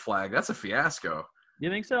horrible flag. That's a fiasco. You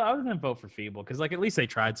think so? I was gonna vote for Feeble because, like, at least they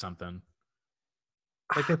tried something.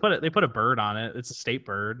 Like they put a bird on it. It's a state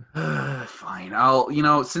bird. Fine.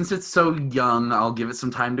 Since it's so young, I'll give it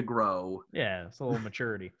some time to grow. Yeah, it's a little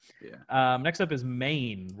maturity. Yeah. Next up is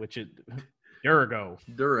Maine, which is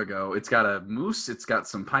Durago. It's got a moose. It's got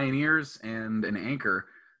some pioneers and an anchor,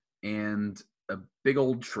 and a big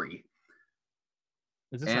old tree.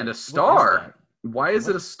 And a star. Why is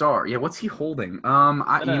it a star? Yeah, what's he holding? Is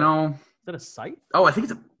that a scythe? Oh, I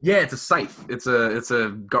think it's a scythe. It's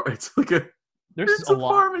like a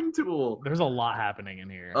farming tool. There's a lot happening in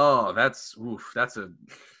here. Oh,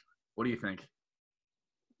 what do you think?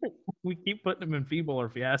 We keep putting them in Feeble or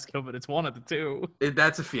Fiasco, but it's one of the two.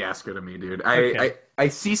 That's a fiasco to me, dude. Okay. I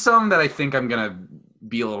see some that I think I'm gonna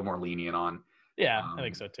be a little more lenient on. Yeah, I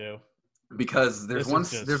think so too. Because there's one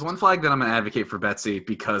flag that I'm gonna advocate for Betsy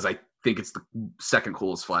because I think it's the second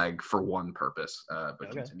coolest flag for one purpose.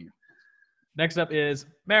 Continue. Next up is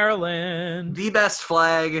Maryland. The best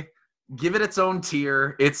flag. Give it its own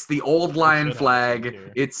tier. It's the old line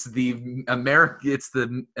flag. It's the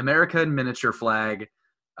American miniature flag.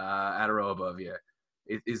 At a row above you.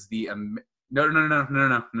 It is the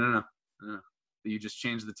no. You just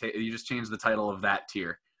changed the title of that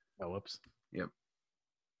tier. Oh, whoops. Yep.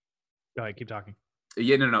 Go ahead, keep talking.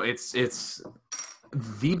 Yeah, no. It's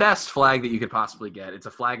the best flag that you could possibly get. It's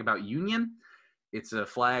a flag about union. It's a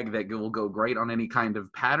flag that will go great on any kind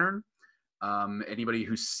of pattern. Anybody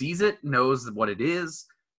who sees it knows what it is,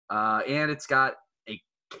 and it's got a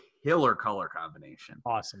killer color combination.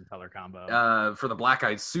 Awesome color combo. For the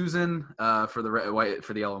Black-Eyed Susan, for the white,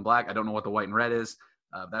 for the yellow and black. I don't know what the white and red is.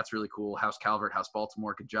 That's really cool. House Calvert, House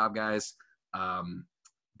Baltimore. Good job, guys.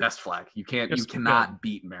 Best flag. You cannot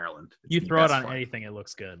beat Maryland. You throw it on anything, it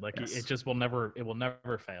looks good. Like it just will never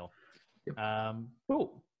fail. Yep.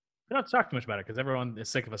 Cool. We don't have to talk too much about it because everyone is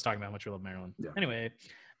sick of us talking about how much we love Maryland. Yeah. Anyway,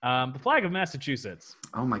 the flag of Massachusetts.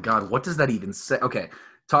 Oh my God, what does that even say? Okay,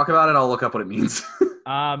 talk about it. I'll look up what it means.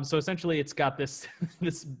 So essentially, it's got this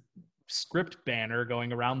script banner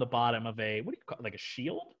going around the bottom of a, what do you call it, like a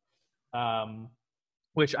shield?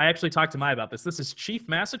 Which I actually talked to Mai about this. This is Chief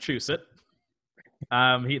Massachusetts.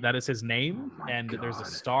 That is his name, there's a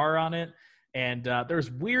star on it, and there's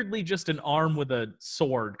weirdly just an arm with a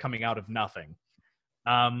sword coming out of nothing.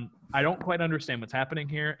 I don't quite understand what's happening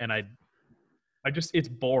here, and I just, it's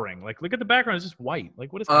boring. Like, look at the background; it's just white.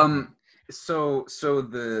 Like, what is happening? So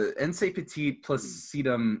the Ense Petit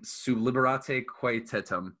Placidum sub liberate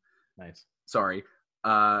quietetum. Nice. Sorry.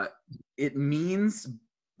 It means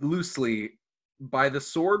loosely, by the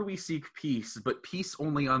sword we seek peace, but peace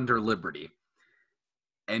only under liberty.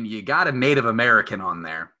 And you got a Native American on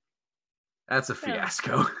there. That's a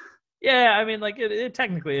fiasco. Yeah, I mean, like, it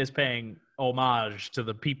technically is paying homage to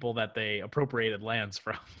the people that they appropriated lands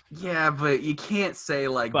from. Yeah, but you can't say,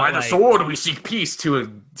 like, by the sword we seek peace to a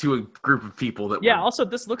group of people that. Yeah. Also,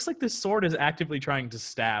 this looks like this sword is actively trying to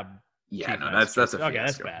stab. Yeah, no, that's a fiasco. Okay,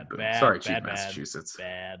 that's bad. Sorry, Chief Massachusetts.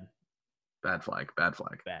 Bad flag.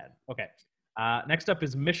 Okay. Next up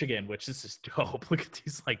is Michigan, which this is dope. Look at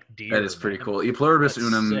these, like, deer. That is pretty cool. E pluribus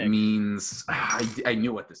unum means. I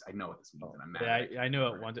know what this means, and I'm mad. Yeah, I knew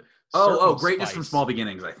it once. Greatness from small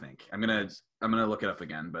beginnings. I think I'm gonna look it up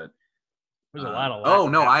again, but there's a lot of. Oh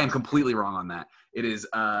no, I am completely wrong on that. It is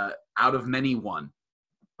out of many one.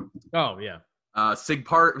 Oh yeah. What is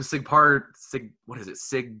it?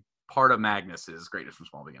 Sigparta Magnus is greatness from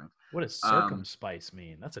small beginnings. What does circumspice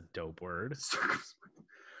mean? That's a dope word.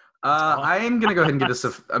 I'm gonna go ahead and give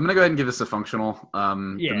this a functional. The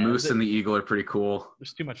moose and the eagle are pretty cool.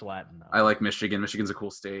 There's too much Latin, though. I like Michigan. Michigan's a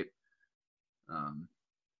cool state.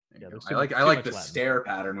 I like the stair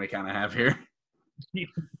pattern we kind of have here.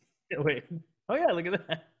 Wait. Oh yeah, look at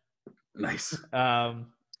that. Nice.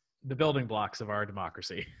 The building blocks of our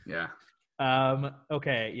democracy. Yeah.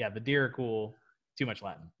 Okay. Yeah, the deer are cool. Too much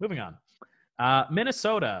Latin. Moving on.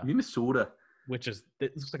 Minnesota. Which is,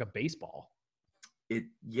 it looks like a baseball. A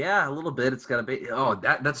little bit. It's got a bit. Oh,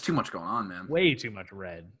 that's too much going on, man. Way too much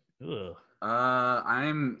red. Ugh.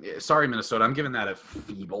 I'm sorry, Minnesota. I'm giving that a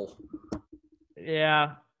feeble.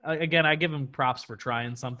 Yeah. Again, I give them props for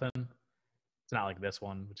trying something. It's not like this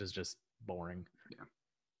one, which is just boring. Yeah.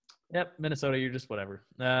 Yep, Minnesota, you're just whatever.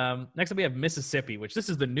 Next up, we have Mississippi, which this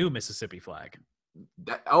is the new Mississippi flag.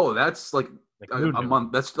 That's like a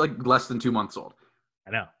month. That's like less than 2 months old.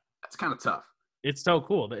 I know. That's kind of tough. It's so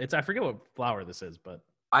cool. I forget what flower this is, but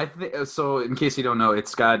I think so. In case you don't know,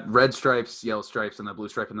 it's got red stripes, yellow stripes, and the blue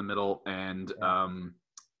stripe in the middle, and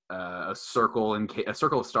a circle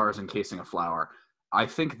of stars encasing a flower. I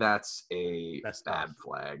think that's a bad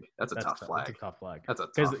flag. That's a tough flag. That's a tough flag.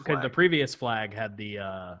 Because the previous flag had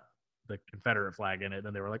the Confederate flag in it,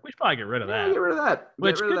 and they were like, we should probably get rid of that. Get rid of that.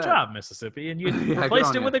 Good job, Mississippi, and you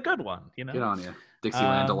replaced it with a good one. You know, get on you,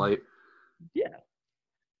 Dixieland delight. Yeah.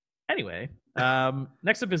 Anyway,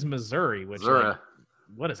 next up is Missouri, which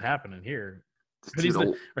what is happening here? Are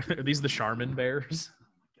these the Charmin Bears?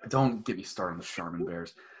 Don't get me started on the Charmin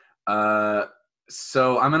Bears.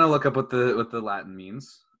 So I'm gonna look up what the Latin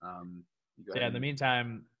means. In the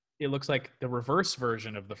meantime, it looks like the reverse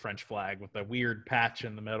version of the French flag with a weird patch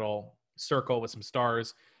in the middle, circle with some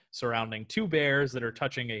stars surrounding two bears that are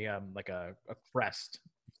touching a crest.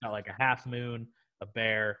 It's not like a half moon, a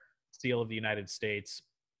bear, seal of the United States,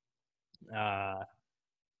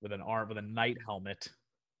 with a knight helmet.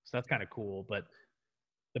 So that's kind of cool, but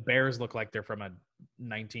the bears look like they're from a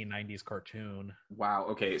 1990s cartoon. Wow.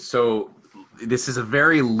 Okay. So this is a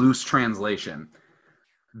very loose translation.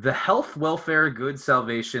 The health, welfare, good,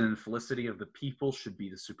 salvation, and felicity of the people should be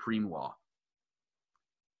the supreme law.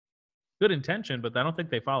 Good intention, but I don't think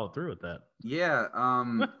they followed through with that. Yeah.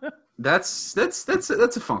 That's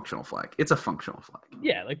a functional flag. It's a functional flag.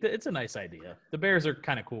 Yeah, it's a nice idea. The bears are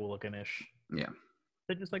kind of cool looking ish. Yeah.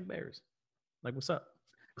 They're just like bears. Like, what's up?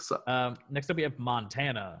 What's up? Next up, we have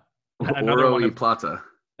Montana. Another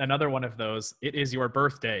one of those. It is your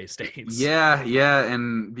birthday states. Yeah,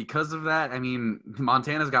 and because of that, I mean,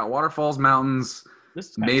 Montana's got waterfalls, mountains,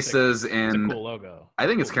 mesas, and it's a cool logo. I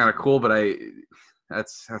think it's kind of cool, but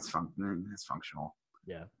that's functional.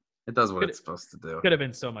 Yeah, it does what it's supposed to do. Could have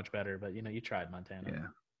been so much better, but you tried Montana. Yeah.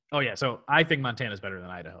 Oh yeah, so I think Montana's better than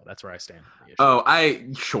Idaho. That's where I stand. I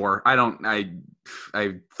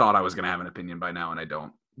thought I was gonna have an opinion by now, and I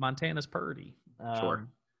don't. Montana's purdy. Sure.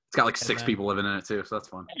 It's got like 6 people living in it too, so that's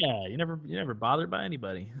fun. Yeah, you never bothered by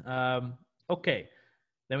anybody. Okay.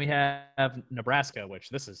 Then we have Nebraska, which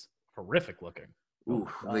this is horrific looking. Ooh,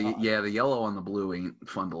 the yellow on the blue ain't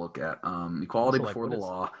fun to look at. Equality before the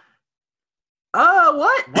law.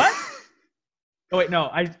 What? What? Oh wait,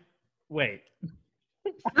 no, wait.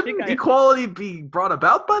 Equality be brought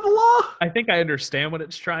about by the law? I think I understand what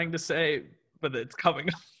it's trying to say, but it's coming.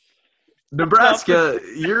 Nebraska,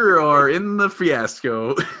 you are in the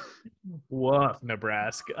fiasco. Woof,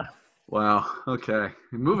 Nebraska. Wow. Okay.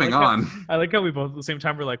 Moving on. I like how we both at the same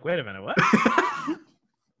time were like, wait a minute, what?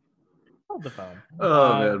 Hold the phone.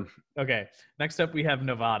 Oh, man. Okay. Next up, we have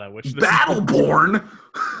Nevada, which is Battleborn.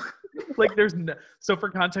 Like so for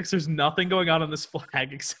context, there's nothing going on this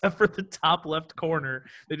flag except for the top left corner.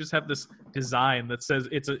 They just have this design that says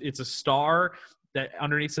it's a star that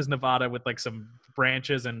underneath says Nevada with like some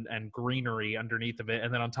branches and greenery underneath of it,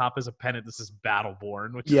 and then on top is a pennant that says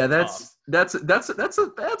Battleborn. Which that's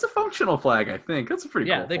a functional flag. I think that's a pretty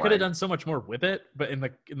cool they flag. could have done so much more with it, but in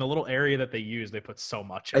the little area that they use, they put so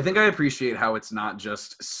much. I think I appreciate how it's not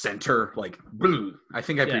just center like blue. I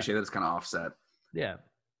think I appreciate that it's kind of offset. Yeah.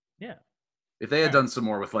 If they had done some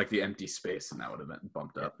more with like the empty space, and that would have been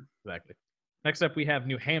bumped up. Exactly. Next up, we have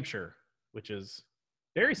New Hampshire, which is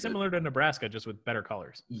very similar to Nebraska, just with better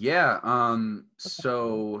colors. Yeah.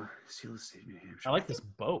 So let's see, New Hampshire. I like this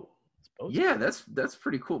boat. Yeah, that's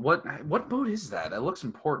pretty cool. What boat is that? That looks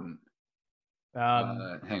important.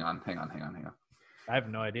 Hang on. I have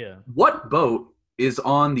no idea. What boat is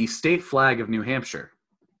on the state flag of New Hampshire?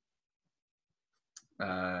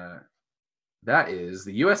 That is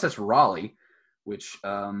the USS Raleigh, which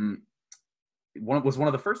was one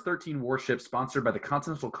of the first 13 warships sponsored by the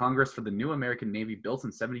Continental Congress for the new American Navy, built in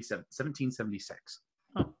 1776.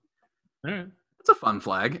 Oh. All right. That's a fun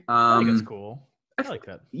flag. I think it's cool. I like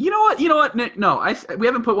that. You know what? No, we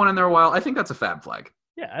haven't put one in there a while. I think that's a fab flag.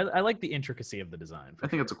 Yeah, I like the intricacy of the design. I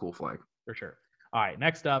think it's a cool flag. For sure. All right,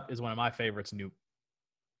 next up is one of my favorites, New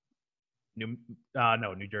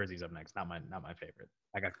Jersey's up next. Not my favorite.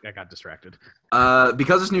 I got distracted.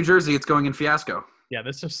 Because it's New Jersey, it's going in fiasco. Yeah,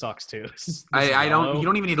 this just sucks too. You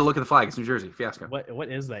don't even need to look at the flag. It's New Jersey, fiasco. What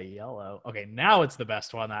is that yellow? Okay, now it's the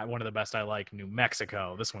best one. One of the best I like, New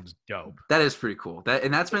Mexico. This one's dope. That is pretty cool.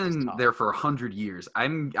 That's been there for 100 years.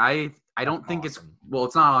 I I don't think it's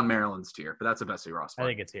it's not on Maryland's tier, but that's a Betsy Ross flag. I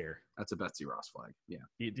think it's here. That's a Betsy Ross flag. Yeah.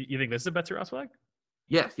 You think this is a Betsy Ross flag?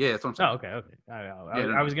 Yeah, that's what I'm saying. Oh, okay.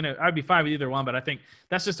 I'd be fine with either one, but I think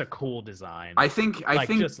that's just a cool design. I think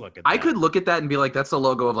just look at that. I could look at that and be like, that's the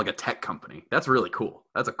logo of like a tech company. That's really cool.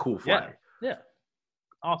 That's a cool flag. Yeah.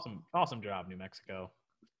 Awesome job, New Mexico.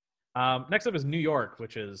 Next up is New York,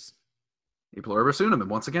 which is E pluribus unum, and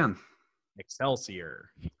once again, Excelsior.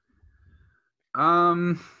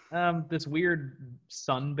 This weird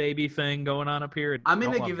sun baby thing going on up here. I'm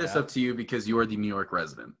gonna give this up to you because you are the New York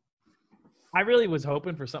resident. I really was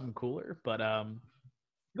hoping for something cooler, but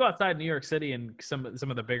go outside New York City and some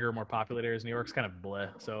of the bigger, more popular areas. New York's kind of bleh.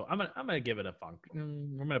 So I'm gonna give it a funk.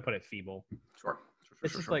 I'm gonna put it feeble. Sure.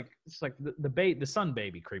 It's just like the sun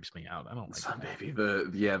baby creeps me out. I don't like sun baby. The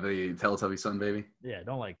Teletubby sun baby. Yeah,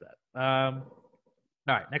 don't like that. All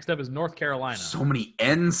right, next up is North Carolina. So many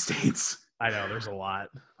N states. I know, there's a lot.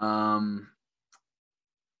 And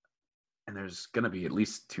there's gonna be at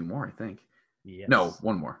least 2 more, I think. Yes. No,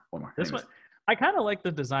 one more. This one, I kind of like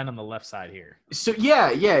the design on the left side here. So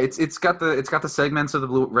it's got the segments of the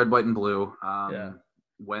blue, red, white, and blue.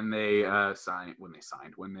 When they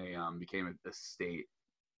became a state.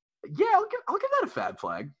 Yeah, I'll give that a fab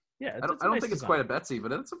flag. Yeah, I don't think it's quite a Betsy,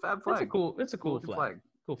 but it's a fab flag. It's a cool flag.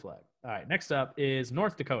 Cool flag. All right, next up is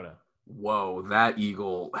North Dakota. Whoa, that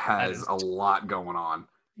eagle has a lot going on.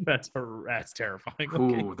 That's terrifying.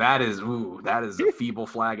 Ooh, that is a feeble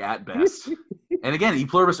flag at best. And again, e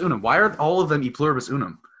pluribus unum. Why are all of them e pluribus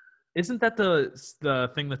unum? Isn't that the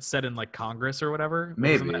thing that's said in like Congress or whatever?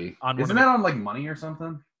 Maybe. Isn't that on like money or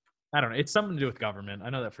something? I don't know. It's something to do with government. I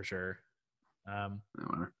know that for sure. Yeah,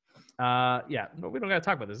 but we don't got to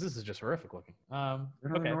talk about this. This is just horrific looking.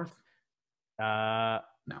 Okay. North? No.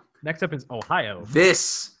 Next up is Ohio.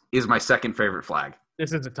 This is my second favorite flag.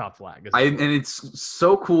 This is a top flag. And it's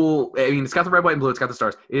so cool. I mean, it's got the red, white, and blue. It's got the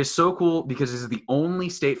stars. It is so cool because this is the only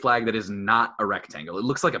state flag that is not a rectangle. It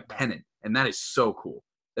looks like a pennant, and that is so cool.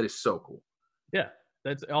 That is so cool. Yeah.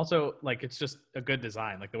 That's also, like, it's just a good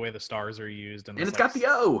design, like the way the stars are used. And it's got the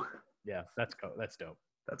O. Yeah, that's dope.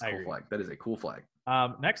 That's a cool flag. That is a cool flag.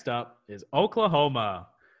 Next up is Oklahoma.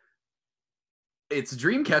 It's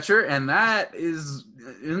Dreamcatcher, and that is...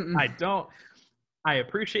 I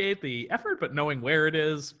appreciate the effort, but knowing where it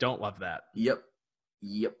is, don't love that. Yep.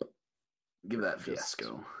 Give that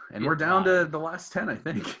fiasco. And we're down to the last 10, I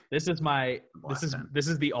think. This is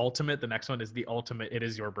the ultimate. The next one is the ultimate. It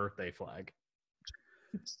is your birthday flag.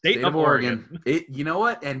 State of Oregon. You know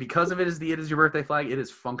what? And because of it is your birthday flag, it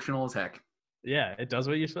is functional as heck. Yeah, it does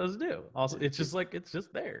what you're supposed to do. Also, it's just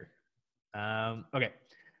there. Okay.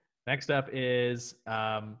 Next up is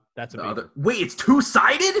that's a other. Wait, it's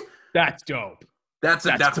 2-sided? That's dope. That's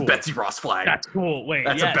cool. a Betsy Ross flag. That's cool. Wait,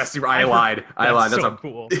 that's a Betsy. I lied. That's so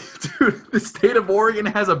cool. Dude, the state of Oregon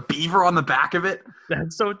has a beaver on the back of it.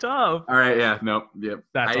 That's so tough. All right. Yeah. Nope. Yep.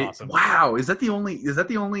 That's awesome. Wow. Is that the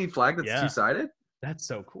only flag that's 2-sided? That's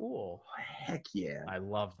so cool. Heck yeah. I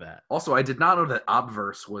love that. Also, I did not know that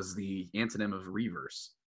obverse was the antonym of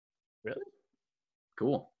reverse. Really?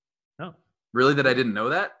 Cool. No. Really? That I didn't know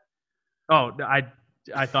that? Oh,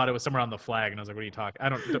 I thought it was somewhere on the flag, and I was like, "What are you talking?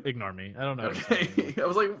 Don't ignore me. I don't know." Okay. I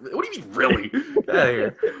was like, "What do you mean, really?" Get out of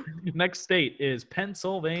here. Next state is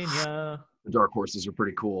Pennsylvania. The dark horses are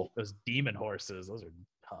pretty cool. Those demon horses. Those are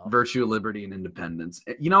tough. Virtue, liberty, and independence.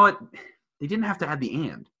 You know what? They didn't have to add the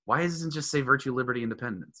and. Why doesn't it just say virtue, liberty,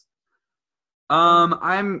 independence? That's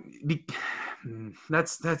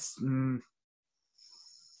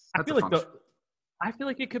I feel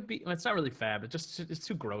like it could be. It's not really fab. It's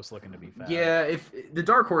too gross looking to be fab. Yeah, if the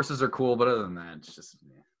dark horses are cool, but other than that, it's just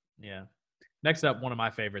yeah. Next up, one of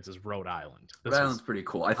my favorites is Rhode Island. Rhode Island's pretty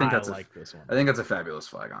cool. I think like this one. I think that's a fabulous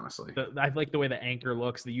flag, honestly. I like the way the anchor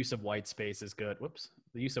looks. The use of white space is good. Whoops.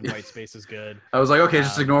 The use of white space is good. I was like, okay,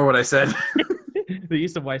 just ignore what I said. The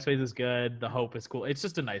use of white space is good. The hope is cool. It's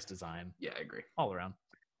just a nice design. Yeah, I agree. All around.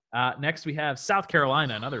 Next, we have South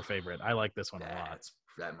Carolina, another favorite. I like this one a lot.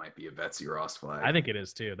 That might be a Betsy Ross flag. I think it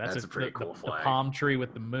is too. That's a pretty cool flag. The palm tree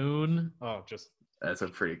with the moon. Oh, that's a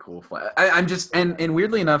pretty cool flag. I'm just and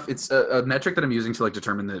weirdly enough, it's a metric that I'm using to like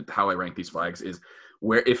determine how I rank these flags is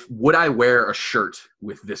would I wear a shirt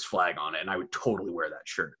with this flag on it, and I would totally wear that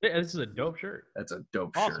shirt. Yeah, this is a dope shirt. That's a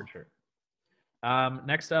dope awesome shirt.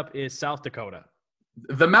 Next up is South Dakota.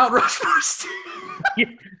 The Mount Rushmore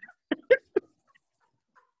State.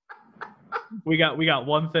 We got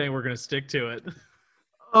one thing. We're gonna stick to it.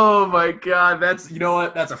 Oh my God, that's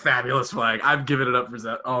a fabulous flag. I'm giving it up for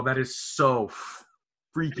that. Oh, that is so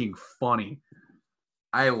freaking funny.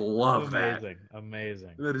 I love that.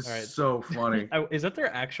 Amazing. That is so funny. Is that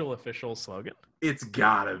their actual official slogan? It's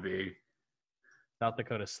gotta be. South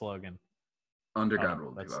Dakota slogan. Under God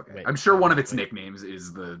rule. Okay. Wait, I'm sure one of its nicknames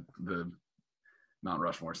is the Mount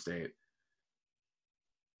Rushmore state.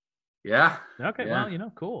 Yeah. Okay. Yeah.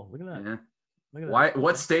 Well, cool. Look at that. Yeah. Look at that.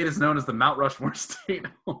 What state is known as the Mount Rushmore state?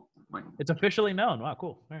 Oh, it's officially known. Wow.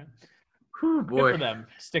 Cool. All right. Whew, boy. Good for them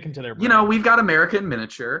sticking to their brand. We've got American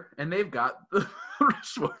miniature, and they've got the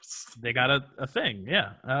Rushmore state. They got a thing.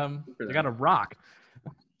 Yeah. They got a rock.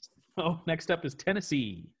 So next up is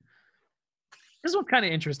Tennessee. This one's kind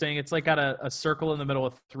of interesting. It's like got a circle in the middle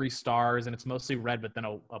with 3 stars, and it's mostly red, but then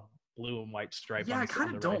a blue and white stripe. Yeah, I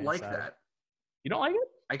kind of don't like that. You don't like it?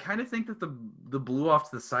 I kind of think that the blue off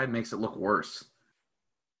to the side makes it look worse.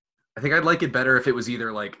 I think I'd like it better if it was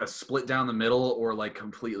either like a split down the middle or like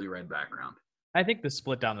completely red background. I think the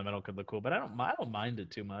split down the middle could look cool, but I don't mind it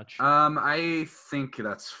too much. I think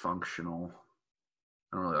that's functional.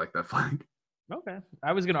 I don't really like that flag. Okay,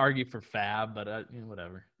 I was gonna argue for Fab, but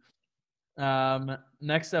whatever.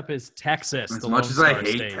 Next up is Texas. As much as I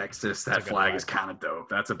hate Texas, that flag is kind of dope.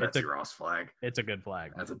 That's a Betsy Ross flag. It's a good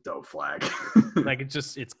flag. That's a dope flag. Like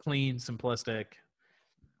it's clean, simplistic.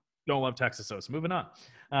 Don't love Texas, so moving on.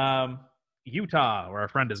 Utah, where our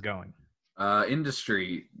friend is going.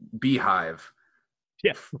 Industry Beehive.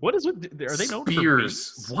 Yeah. What is it? Are they known for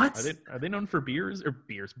beers? What? Are they known for beers or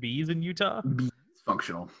beers? Bees in Utah? Bees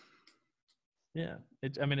functional. Yeah.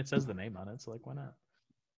 It says the name on it, so like, why not?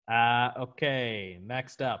 Okay.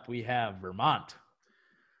 Next up, we have Vermont.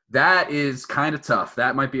 That is kind of tough.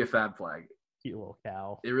 That might be a fab flag. Cute little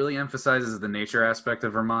cow. It really emphasizes the nature aspect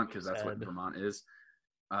of Vermont because that's what Vermont is.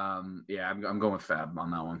 Yeah, I'm going with fab on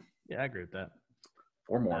that one. Yeah, I agree with that.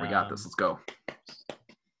 4 more. We got this. Let's go.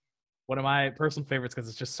 One of my personal favorites because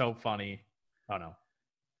it's just so funny. Oh, no.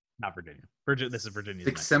 Not Virginia. This is Virginia.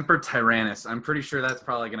 Sic Semper Tyrannis. I'm pretty sure that's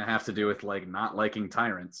probably going to have to do with like not liking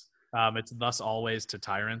tyrants. It's thus always to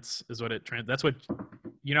tyrants is what it that's what,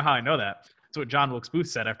 you know how I know that. That's what John Wilkes Booth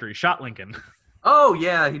said after he shot Lincoln. Oh,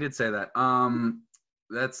 yeah, he did say that.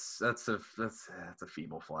 That's a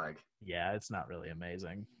feeble flag. Yeah, it's not really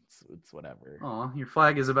amazing. It's whatever. Oh, your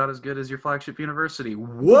flag is about as good as your flagship university.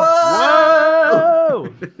 Whoa!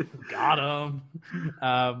 Got him.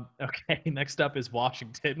 Okay, next up is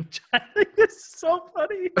Washington, which I think is so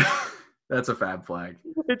funny. That's a fab flag.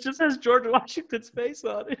 It just has George Washington's face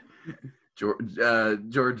on it. George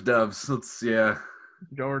Dubs.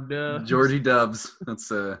 Georgie Dubs.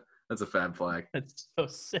 That's a fab flag. That's so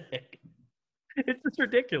sick. It's just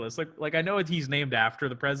ridiculous. Like I know he's named after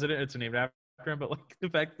the president. It's named after him, but like the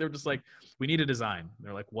fact they're just like, we need a design.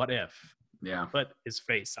 They're like, what if? Yeah. Put his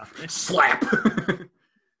face on it. Slap.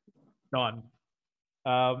 Done.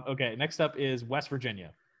 Okay. Next up is West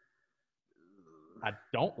Virginia. I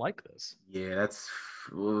don't like this. Yeah, that's.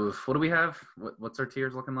 What do we have? What's our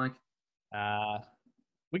tiers looking like?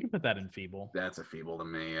 We can put that in feeble. That's a feeble to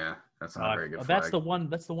me. Yeah, that's not a very good flag.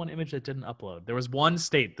 That's the one image that didn't upload. There was one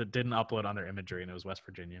state that didn't upload on their imagery, and it was West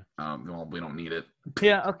Virginia. Well, we don't need it.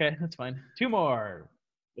 Yeah. Okay, that's fine. 2 more.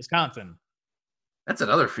 Wisconsin. That's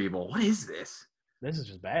another feeble. What is this? This is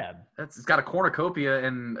just bad. It's got a cornucopia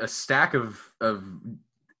and a stack of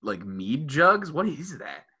like mead jugs. What is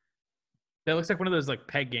that? That looks like one of those like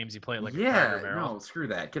peg games you play at like a Cracker Barrel. No, screw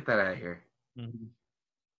that. Get that out of here. Mm-hmm.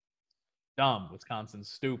 Dumb. Wisconsin's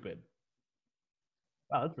stupid.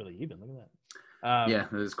 Wow, that's really even. Look at that. Yeah,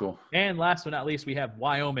 that is cool. And last but not least, we have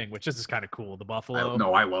Wyoming, which is kind of cool. The buffalo.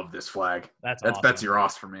 I love this flag. That's awesome. Betsy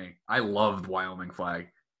Ross for me. I love the Wyoming flag.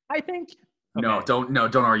 I think. Okay. No,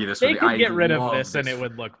 don't argue this. They could get rid of this and it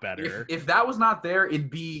would look better. If that was not there, it'd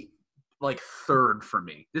be like 3rd for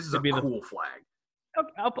me. This is a cool flag.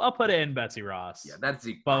 I'll put it in Betsy Ross. Yeah, that's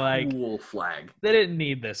a cool flag. They didn't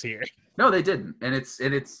need this here. No, they didn't, and it's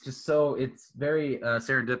just so it's very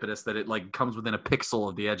serendipitous that it like comes within a pixel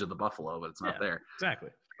of the edge of the buffalo, but it's not there. Exactly.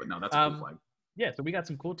 But no, that's a cool flag. Yeah, so we got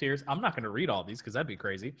some cool tiers. I'm not going to read all these because that'd be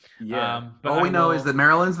crazy. Yeah. But all we know is that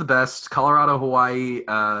Maryland's the best. Colorado, Hawaii,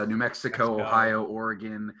 New Mexico, Ohio,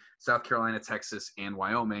 Oregon, South Carolina, Texas, and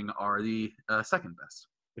Wyoming are the second best.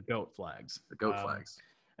 The GOAT flags. The GOAT flags.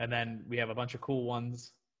 And then we have a bunch of cool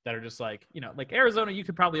ones that are just like, like Arizona, you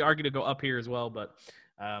could probably argue to go up here as well. But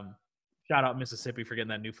shout out Mississippi for getting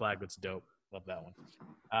that new flag. That's dope. Love that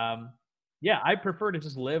one. Yeah, I prefer to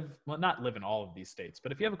just not live in all of these states.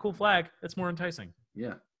 But if you have a cool flag, that's more enticing.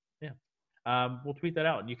 Yeah. Yeah. We'll tweet that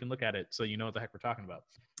out and you can look at it so you know what the heck we're talking about.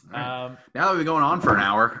 Right. Now that we've been going on for an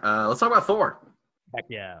hour, let's talk about Thor. Heck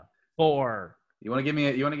yeah. Thor. You want to give me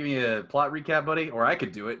a plot recap, buddy? Or I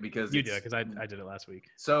could do it because you do it because I did it last week.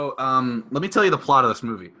 So let me tell you the plot of this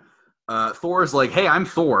movie. Thor is like, hey, I'm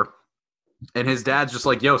Thor. And his dad's just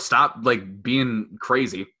like, yo, stop like being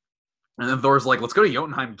crazy. And then Thor's like, let's go to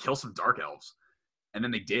Jotunheim and kill some dark elves. and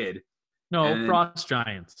then they did. No, frost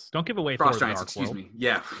giants. Don't give away frost Thor giants. Dark Excuse World. me.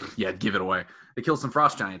 Yeah, give it away. They killed some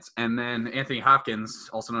frost giants, and then Anthony Hopkins,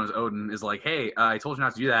 also known as Odin, is like, "Hey, I told you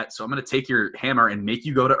not to do that, so I'm going to take your hammer and make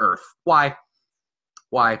you go to Earth." Why?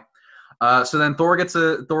 So then Thor gets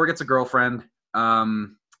a girlfriend,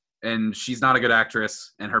 and she's not a good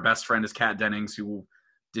actress, and her best friend is Kat Dennings, who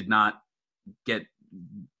did not get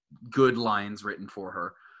good lines written for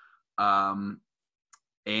her.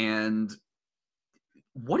 And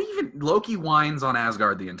what even Loki whines on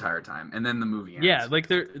Asgard the entire time, and then the movie ends. Yeah, like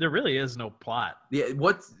there really is no plot. Yeah,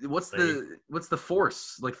 what's the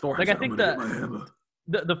force? Like Thor. Like I think the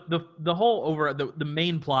whole the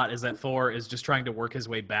main plot is that Thor is just trying to work his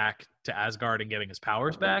way back to Asgard and getting his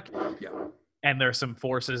powers back. Yeah. And there's some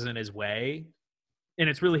forces in his way, and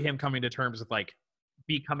it's really him coming to terms with like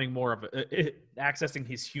becoming more of accessing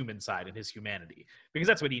his human side and his humanity, because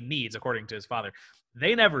that's what he needs according to his father.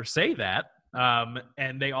 They never say that.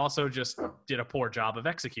 And they also just did a poor job of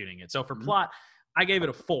executing it. So for plot, I gave it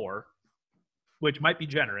a 4, which might be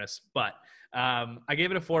generous, but I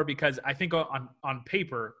gave it a 4 because I think on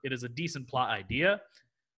paper it is a decent plot idea.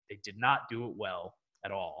 They did not do it well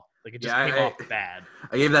at all. Like it just came off bad.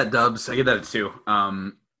 I gave that dubs. I gave that a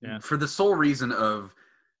 2. For the sole reason of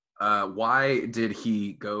why did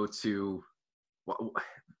he go to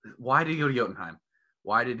Jotunheim?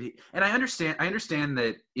 Why did he? And I understand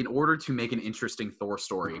that in order to make an interesting Thor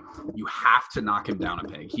story, you have to knock him down a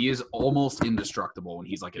peg. He is almost indestructible when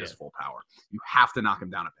he's like at his full power. You have to knock him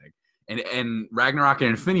down a peg. And Ragnarok and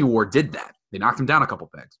Infinity War did that. They knocked him down a couple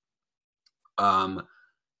pegs.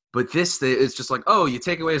 But this is just like, oh, you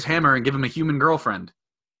take away his hammer and give him a human girlfriend.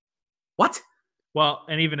 What? Well,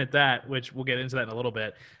 and even at that, which we'll get into that in a little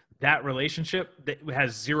bit, that relationship that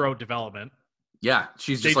has zero development. Yeah,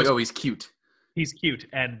 she's just like, oh, he's cute. He's cute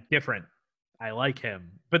and different. I like him.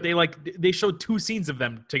 But they showed 2 scenes of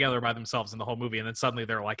them together by themselves in the whole movie, and then suddenly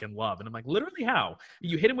they're like in love. And I'm like, literally how?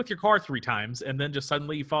 You hit him with your car 3 times, and then just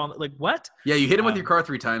suddenly you fall in, like, what? Yeah, you hit him with your car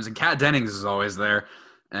 3 times, and Kat Dennings is always there.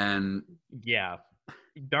 And yeah.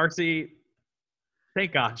 Darcy,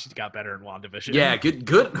 thank God she got better in WandaVision. Yeah,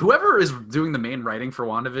 good. Whoever is doing the main writing for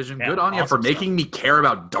WandaVision, good on you for making me care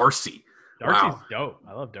about Darcy. Darcy's dope.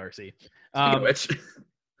 I love Darcy. Speaking of which...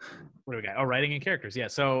 What do we got? Oh, writing and characters. Yeah.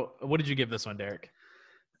 So what did you give this one, Derek?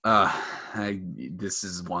 This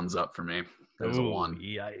is 1's up for me. There's a 1.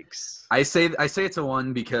 Yikes. I say it's a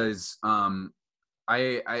 1 because I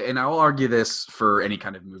will argue this for any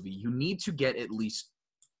kind of movie. You need to get at least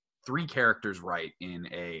 3 characters right in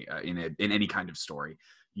any kind of story.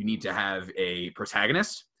 You need to have a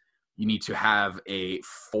protagonist. You need to have a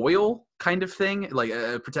foil kind of thing, like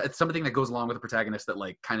something that goes along with the protagonist that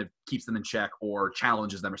like kind of keeps them in check or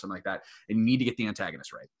challenges them or something like that. And you need to get the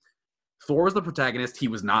antagonist right. Thor was the protagonist. He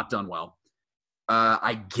was not done well.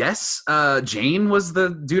 I guess Jane was the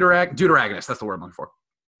deuteragonist. That's the word I'm looking for.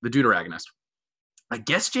 The deuteragonist. I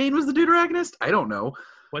guess Jane was the deuteragonist. I don't know.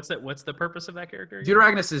 What's the purpose of that character?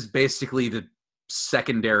 Deuteragonist is basically the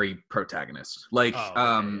secondary protagonist. Like,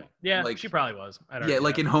 yeah, like, she probably was.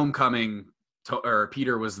 Like in Homecoming,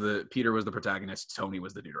 Peter was the protagonist. Tony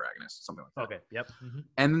was the deuteragonist. Something like that. Okay. Yep. Mm-hmm.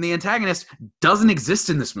 And then the antagonist doesn't exist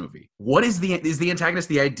in this movie. What is the antagonist?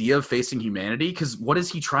 The idea of facing humanity? Because what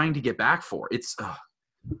is he trying to get back for? It's.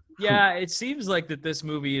 Yeah, it seems like that this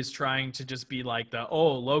movie is trying to just be like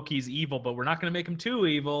Loki's evil, but we're not going to make him too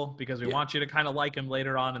evil because we want you to kind of like him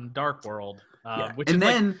later on in the Dark World. Which and is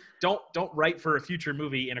then like, don't write for a future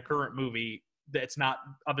movie in a current movie that's not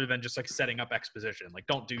other than just like setting up exposition. Like,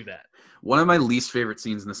 don't do that. One of my least favorite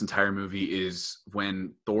scenes in this entire movie is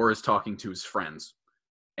when Thor is talking to his friends,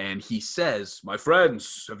 and he says, "My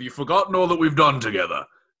friends, have you forgotten all that we've done together?"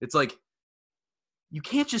 It's like, you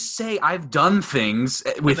can't just say I've done things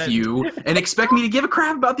with you and expect me to give a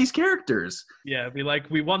crap about these characters. Yeah, be like,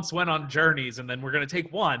 we once went on journeys, and then we're gonna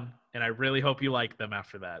take one. And I really hope you like them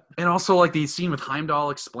after that. And also, like, the scene with Heimdall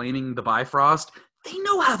explaining the Bifrost. They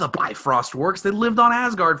know how the Bifrost works. They lived on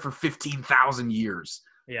Asgard for 15,000 years.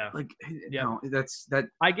 Yeah. Like,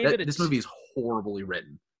 this movie is horribly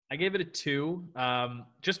written. I gave it a 2.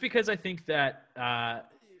 Just because I think that, I'm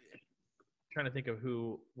trying to think of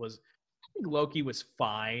who was, I think Loki was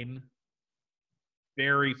fine.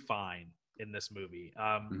 Very fine in this movie.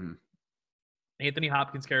 Anthony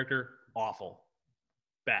Hopkins' character, awful.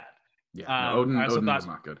 Bad. Yeah, Odin was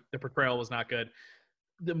not good. The portrayal was not good.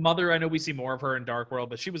 The mother, I know we see more of her in Dark World,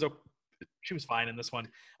 but she was fine in this one.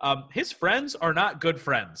 His friends are not good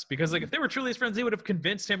friends because, like, if they were truly his friends, they would have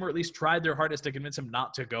convinced him or at least tried their hardest to convince him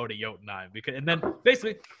not to go to Jotunheim. And then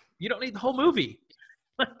basically, you don't need the whole movie.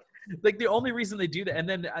 Like the only reason they do that, and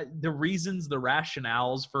then the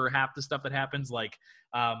rationales for half the stuff that happens, like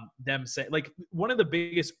them say, like one of the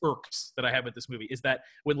biggest irks that I have with this movie is that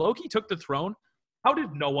when Loki took the throne, how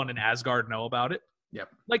did no one in Asgard know about it? Yep.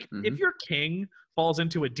 Like if your king falls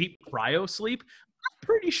into a deep cryo sleep, I'm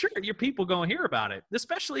pretty sure your people gonna hear about it,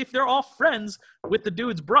 especially if they're all friends with the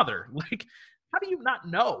dude's brother. Like, how do you not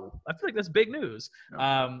know? I feel like that's big news.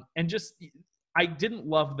 No. And just, I didn't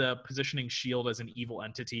love the positioning S.H.I.E.L.D. as an evil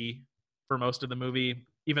entity for most of the movie,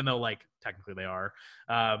 even though, like, technically they are.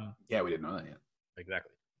 Yeah, we didn't know that yet.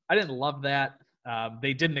 Exactly. I didn't love that.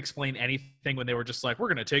 They didn't explain anything when they were just like, we're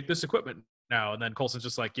going to take this equipment now. And then Coulson's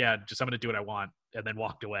just like, yeah, I'm going to do what I want. And then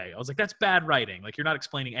walked away. I was like, that's bad writing. Like, you're not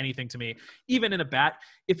explaining anything to me. Even in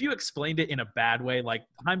if you explained it in a bad way, like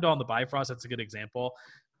Heimdall and the Bifrost, that's a good example.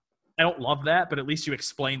 I don't love that, but at least you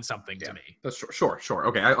explained something to me. That's sure.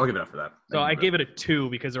 Okay, I'll give it up for that. So I gave it a 2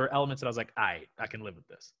 because there were elements that I was like, I can live with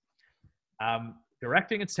this.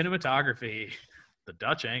 Directing and cinematography, the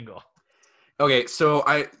Dutch angle. Okay, so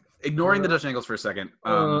ignoring the Dutch angles for a second,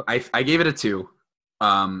 I gave it a 2,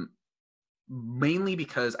 mainly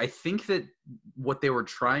because I think that what they were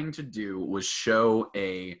trying to do was show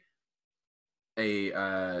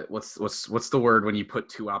what's the word when you put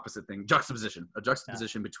two opposite things?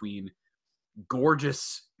 Juxtaposition between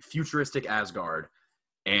gorgeous futuristic Asgard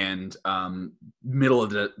and middle of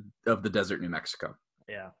the desert New Mexico.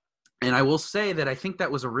 Yeah. And I will say that I think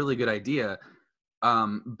that was a really good idea,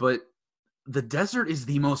 but the desert is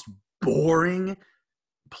the most boring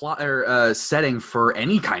plot or setting for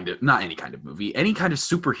any kind of movie, any kind of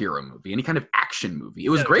superhero movie, any kind of action movie. It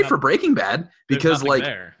was great for Breaking Bad because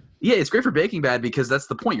it's great for Breaking Bad because that's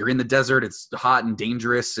the point. You're in the desert, it's hot and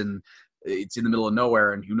dangerous, and it's in the middle of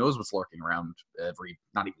nowhere, and who knows what's lurking around every,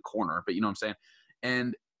 not even corner, but you know what I'm saying.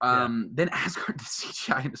 And then Asgard, the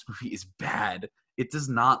CGI in this movie is bad. It does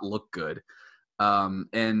not look good.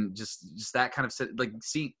 And just that kind of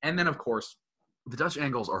and then of course the Dutch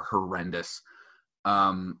angles are horrendous.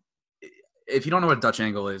 If you don't know what a Dutch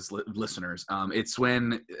angle is, listeners, it's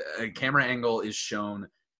when a camera angle is shown,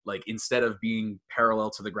 like, instead of being parallel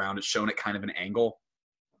to the ground, it's shown at kind of an angle.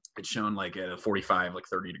 It's shown like at a 45, like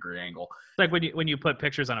 30-degree angle. It's like when you put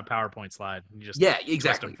pictures on a PowerPoint slide, you just exactly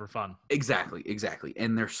twist them for fun. Exactly.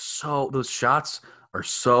 And those shots are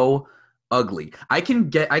so ugly. I can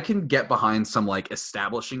get behind some like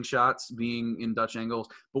establishing shots being in Dutch angles,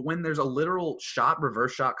 but when there's a literal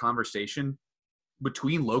reverse shot conversation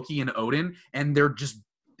between Loki and Odin, and they're just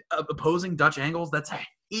opposing Dutch angles, that's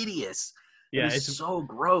hideous. Yeah, it's so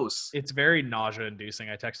gross. It's very nausea-inducing.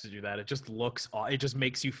 I texted you that. It just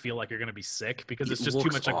makes you feel like you're gonna be sick because it's just too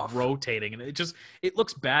much like rotating, and it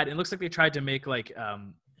looks bad. It looks like they tried to make like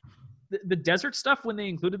the desert stuff when they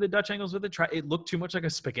included the Dutch angles with it. It looked too much like a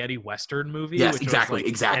spaghetti western movie. Yes, exactly.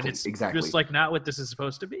 And it's just like not what this is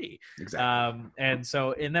supposed to be. Exactly. And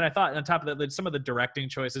then I thought on top of that, some of the directing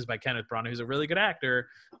choices by Kenneth Branagh, who's a really good actor,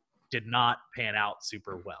 did not pan out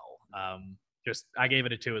super well. I gave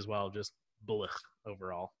it a 2 as well. Just blech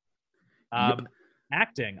overall.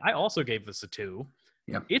 Acting, I also gave this a 2.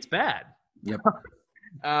 Yep. It's bad. Yep.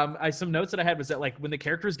 Some notes that I had was that, like, when the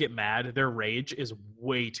characters get mad, their rage is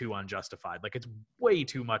way too unjustified. Like, it's way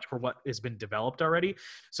too much for what has been developed already.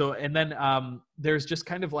 So, and then there's just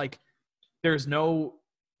kind of like, there's no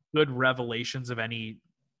good revelations of any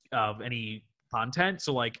content.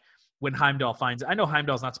 So, like, when Heimdall I know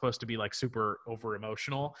Heimdall's not supposed to be like super over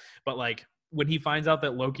emotional, but like when he finds out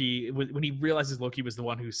that when he realizes Loki was the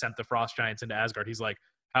one who sent the frost giants into Asgard, he's like,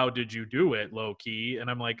 "How did you do it, Loki?" And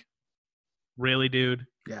I'm like, really, dude?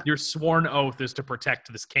 Yeah. Your sworn oath is to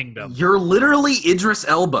protect this kingdom. You're literally Idris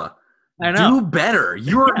Elba. I know. Do better.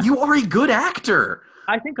 You are a good actor.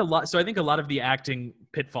 I think a lot of the acting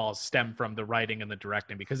pitfalls stem from the writing and the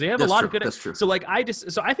directing because they have a lot of good. That's true. So like I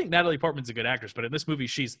think Natalie Portman's a good actress, but in this movie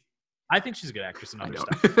I think she's a good actress in other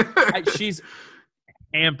stuff. She's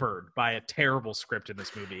hampered by a terrible script in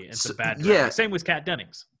this movie and some bad directing. Yeah. Same with Kat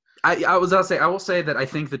Dennings. I will say that I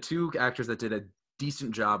think the two actors that did a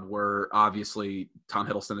decent job were obviously Tom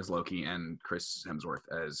Hiddleston as Loki and Chris Hemsworth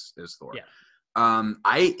as Thor. Yeah.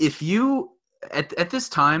 At this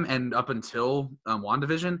time and up until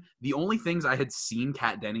WandaVision, the only things I had seen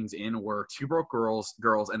Kat Dennings in were Two Broke Girls,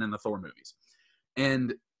 and then the Thor movies.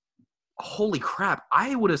 And holy crap,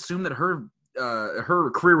 I would assume that her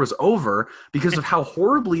career was over because of how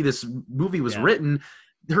horribly this movie was written.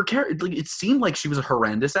 Her character, it seemed like she was a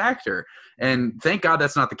horrendous actor, and thank God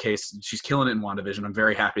that's not the case. She's killing it in WandaVision. I'm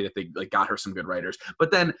very happy that they got her some good writers.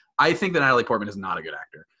 But then I think that Natalie Portman is not a good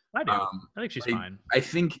actor. I do. I think she's fine. I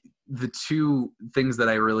think the two things that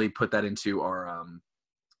I really put that into are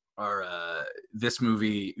these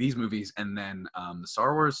movies, and then the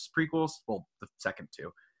Star Wars prequels. Well, the second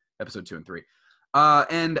two, episode 2 and 3.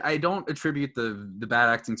 And I don't attribute the bad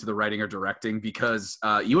acting to the writing or directing, because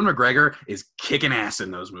Ewan McGregor is kicking ass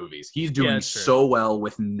in those movies. He's doing so well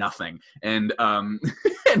with nothing. And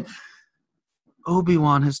and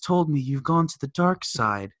Obi-Wan has told me you've gone to the dark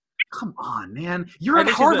side. Come on, man. You're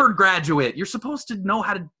a Harvard graduate. You're supposed to know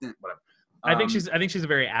how to whatever. I think she's a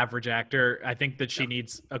very average actor. I think that she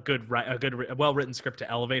needs a well-written script to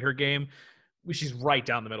elevate her game. She's right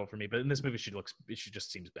down the middle for me, but in this movie she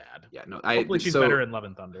just seems bad. Yeah, no. Hopefully she's better in Love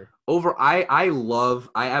and Thunder. I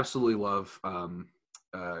absolutely love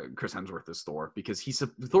Chris Hemsworth as Thor, because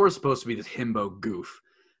Thor is supposed to be this himbo goof,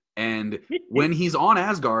 and when he's on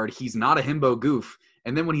Asgard, he's not a himbo goof,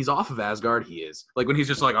 and then when he's off of Asgard, he is. Like when he's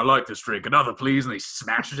just like, I like this drink, another please, and he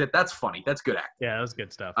smashes it. That's funny. That's good acting. Yeah, that was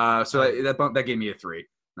good stuff. So that gave me a 3.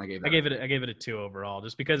 I gave it a 2 overall,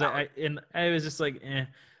 just because I was just like,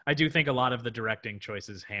 I do think a lot of the directing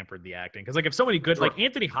choices hampered the acting, because like if somebody good, like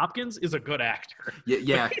Anthony Hopkins is a good actor.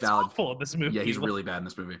 Yeah, he's awful in this movie. Yeah, he's really bad in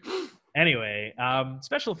this movie. Anyway,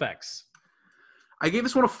 special effects. I gave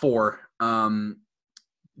this one a 4.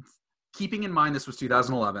 Keeping in mind this was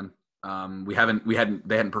 2011. They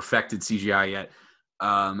hadn't perfected CGI yet.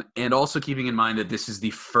 And also keeping in mind that this is the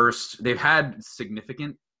first they've had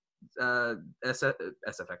significant SFX,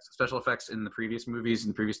 special effects in the previous 3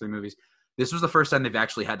 movies. This was the first time they've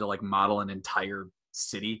actually had to like model an entire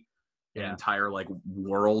city, an entire like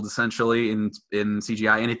world essentially in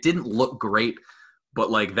CGI, and it didn't look great, but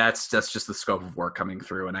like that's just the scope of work coming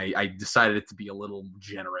through, and I decided it to be a little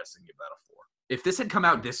generous and give that a 4. If this had come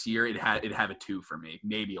out this year, it'd have a 2 for me,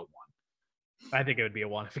 maybe a 1. I think it would be a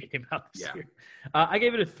 1 if it came out this year. I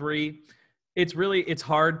gave it a 3. It's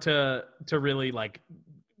hard to really like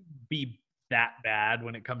be that bad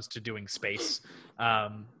when it comes to doing space,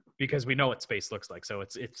 because we know what space looks like. So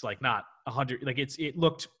it's like not 100. Like it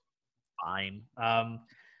looked fine.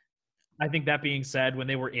 I think that being said, when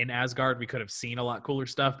they were in Asgard, we could have seen a lot cooler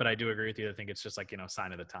stuff. But I do agree with you. I think it's just like,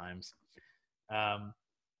 sign of the times.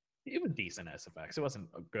 It was decent SFX. It wasn't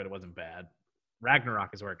good. It wasn't bad.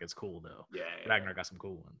 Ragnarok is where it gets cool, though. Yeah. Ragnarok got some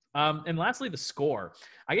cool ones. And lastly, the score.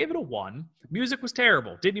 I gave it a 1. Music was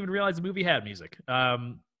terrible. Didn't even realize the movie had music.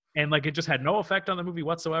 And like it just had no effect on the movie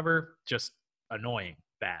whatsoever. Just annoying,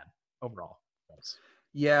 bad overall.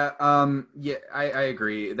 Yeah. I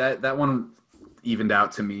agree. That one evened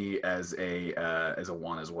out to me as a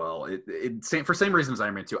 1 as well. For same reasons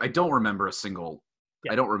Iron Man 2. I don't remember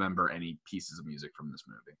I don't remember any pieces of music from this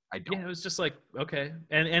movie. I don't. Yeah, it was just like, okay.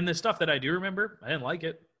 And the stuff that I do remember, I didn't like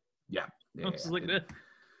it. Yeah.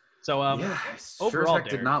 So overall, I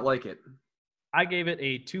did not like it. I gave it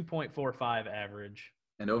a 2.45 average.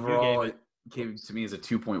 And overall, it came to me as a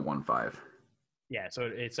 2.15. Yeah, so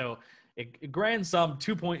it grand sum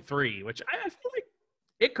 2.3, which I feel like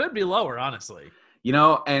it could be lower, honestly.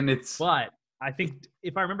 And it's... But I think,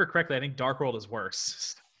 if I remember correctly, I think Dark World is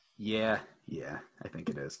worse. Yeah, I think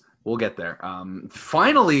it is. We'll get there.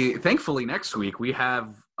 Finally, thankfully, next week, we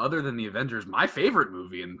have, other than the Avengers, my favorite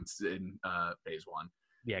movie in Phase 1.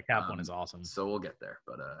 Yeah, Cap 1 is awesome. So we'll get there.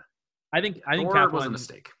 But I think Thor Cap was 1, a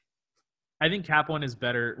mistake. I think Cap 1 is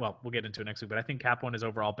better. Well, we'll get into it next week, but I think Cap 1 is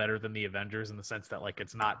overall better than the Avengers in the sense that like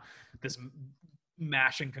it's not this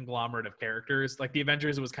mashing conglomerate of characters. Like the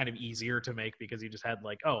Avengers was kind of easier to make because you just had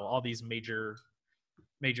like, all these major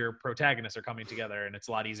protagonists are coming together, and it's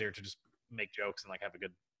a lot easier to just make jokes and like have a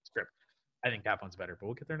good script. I think Cap 1's better, but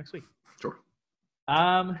we'll get there next week. Sure.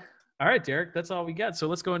 All right, Derek, that's all we got. So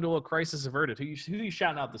let's go into a little crisis averted. Who are you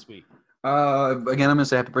shouting out this week? Again, I'm going to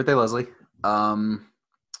say happy birthday, Leslie.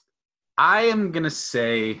 I am going to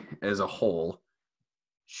say, as a whole,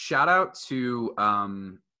 shout out to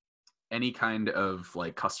any kind of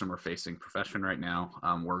like customer-facing profession right now.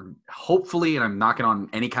 We're hopefully, and I'm knocking on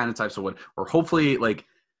any kind of types of wood, we're hopefully like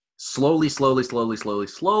slowly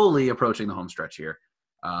approaching the home stretch here.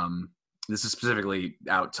 This is specifically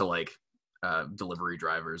out to like delivery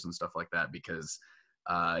drivers and stuff like that, because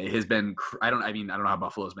it has been, I don't know how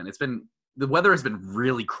Buffalo's been. The weather has been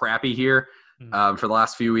really crappy here for the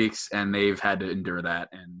last few weeks, and they've had to endure that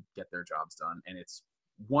and get their jobs done. And it's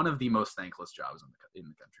one of the most thankless jobs in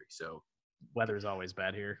the country. So weather is always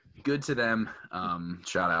bad here. Good to them.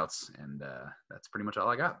 Shout outs. And that's pretty much all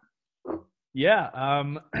I got. Yeah.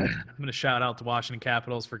 I'm going to shout out to Washington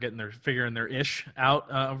Capitals for figuring their ish out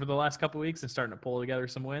over the last couple of weeks and starting to pull together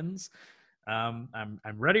some wins. I'm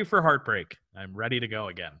ready for heartbreak. I'm ready to go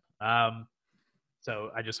again.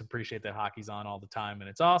 So I just appreciate that hockey's on all the time, and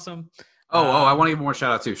it's awesome. I want to give more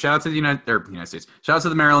shout out too. Shout out to the United States. Shout out to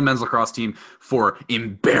the Maryland men's lacrosse team for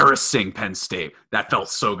embarrassing Penn State. That felt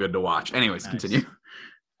so good to watch. Anyways, nice. Continue.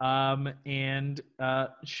 And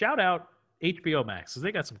shout out HBO Max, because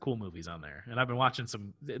they got some cool movies on there. And I've been watching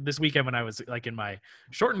some this weekend when I was like in my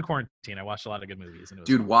shortened quarantine. I watched a lot of good movies. And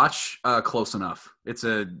dude, watch Close Enough. It's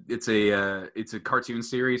a cartoon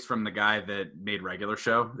series from the guy that made Regular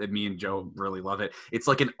Show that me and Joe really love it. It's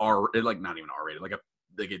like an not even R-rated, like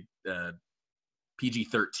a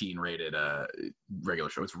PG-13 rated Regular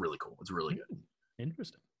Show. It's really cool. It's really good.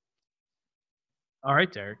 Interesting. All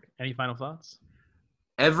right, Derek. Any final thoughts?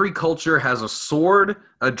 Every culture has a sword,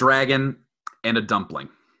 a dragon, and a dumpling.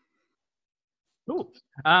 Cool.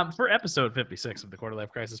 For episode 56 of the Quarter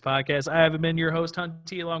Life Crisis podcast, I have been your host,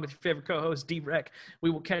 Hunty, along with your favorite co-host, DWreck.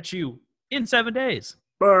 We will catch you in 7 days.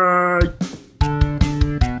 Bye.